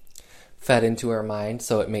fed into her mind,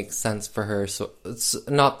 so it makes sense for her, so it's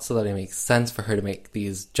not so that it makes sense for her to make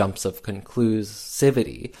these jumps of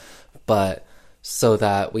conclusivity, but so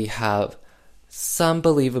that we have some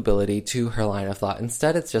believability to her line of thought.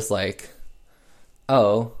 Instead, it's just like,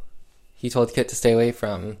 oh, he told Kit to stay away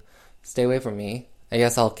from me. I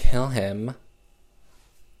guess I'll kill him.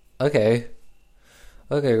 Okay,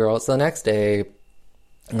 girl. So the next day,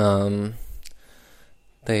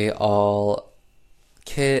 they all,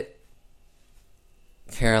 Kit,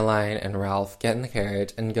 Caroline, and Ralph get in the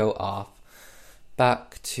carriage and go off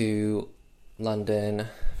back to London.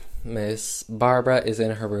 Miss Barbara is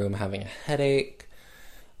in her room having a headache.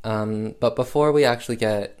 But before we actually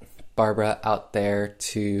get Barbara out there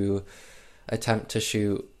to attempt to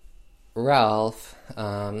shoot Ralph,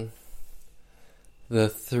 the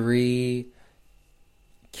three,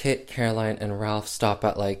 Kit, Caroline, and Ralph, stop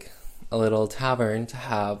at like a little tavern to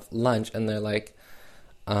have lunch, and they're like,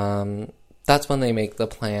 that's when they make the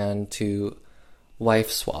plan to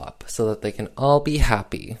wife swap so that they can all be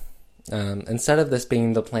happy. Instead of this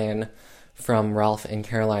being the plan from Ralph and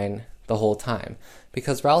Caroline the whole time.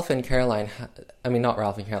 Because Ralph and Caroline, not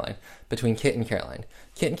Ralph and Caroline, between Kit and Caroline.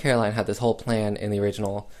 Kit and Caroline had this whole plan in the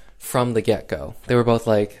original from the get-go. They were both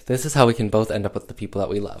like, this is how we can both end up with the people that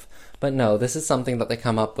we love. But no, this is something that they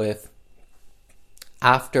come up with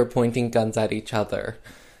after pointing guns at each other,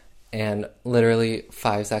 and literally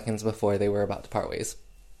 5 seconds before they were about to part ways.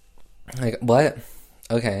 Like, what?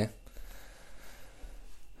 Okay.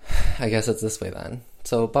 I guess it's this way then.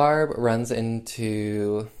 So Barb runs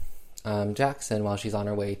into Jackson while she's on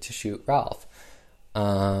her way to shoot Ralph.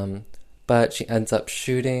 But she ends up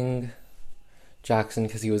shooting Jackson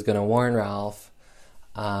because he was going to warn Ralph.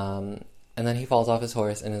 And then he falls off his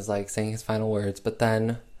horse and is like saying his final words. But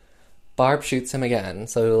then Barb shoots him again.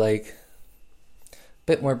 So like,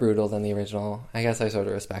 bit more brutal than the original. I guess I sort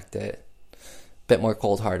of respect it. Bit more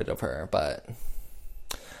cold-hearted of her, but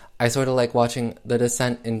I sort of like watching the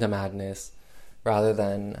descent into madness rather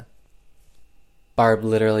than Barb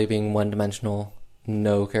literally being one-dimensional,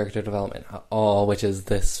 no character development at all, which is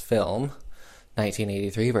this film,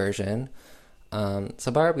 1983 version.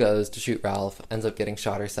 So Barb goes to shoot Ralph, ends up getting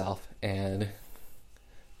shot herself, and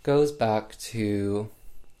goes back to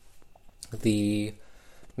the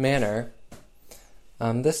manor.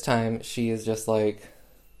 This time, she is just like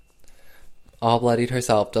all bloodied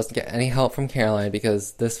herself, doesn't get any help from Caroline,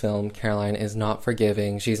 because this film, Caroline is not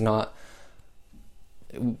forgiving.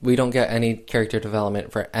 We don't get any character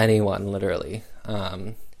development for anyone, literally.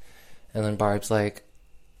 And then Barb's like,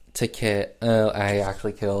 to Kit, oh, I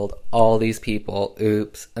actually killed all these people,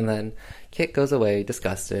 oops. And then Kit goes away,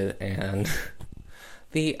 disgusted, and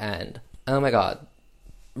the end. Oh my god.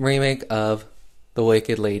 Remake of The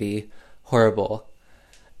Wicked Lady, horrible.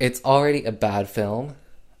 It's already a bad film,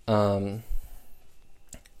 and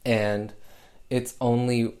it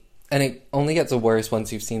only gets worse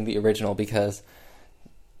once you've seen the original, because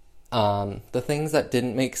the things that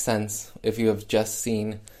didn't make sense if you have just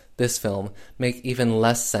seen this film make even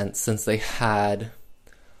less sense, since they had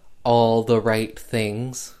all the right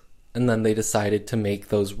things and then they decided to make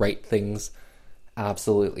those right things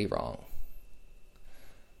absolutely wrong.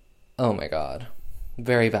 Oh my god.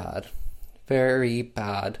 Very bad. Very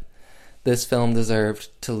bad. This film deserved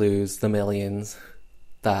to lose the millions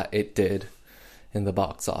that it did in the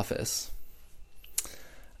box office.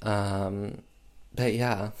 But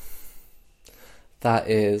yeah. That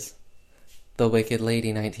is The Wicked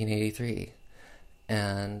Lady 1983.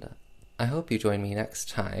 And I hope you join me next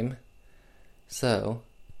time. So,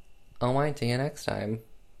 I'll mind to you next time.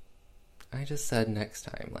 I just said next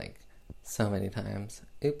time like so many times.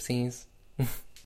 Oopsies.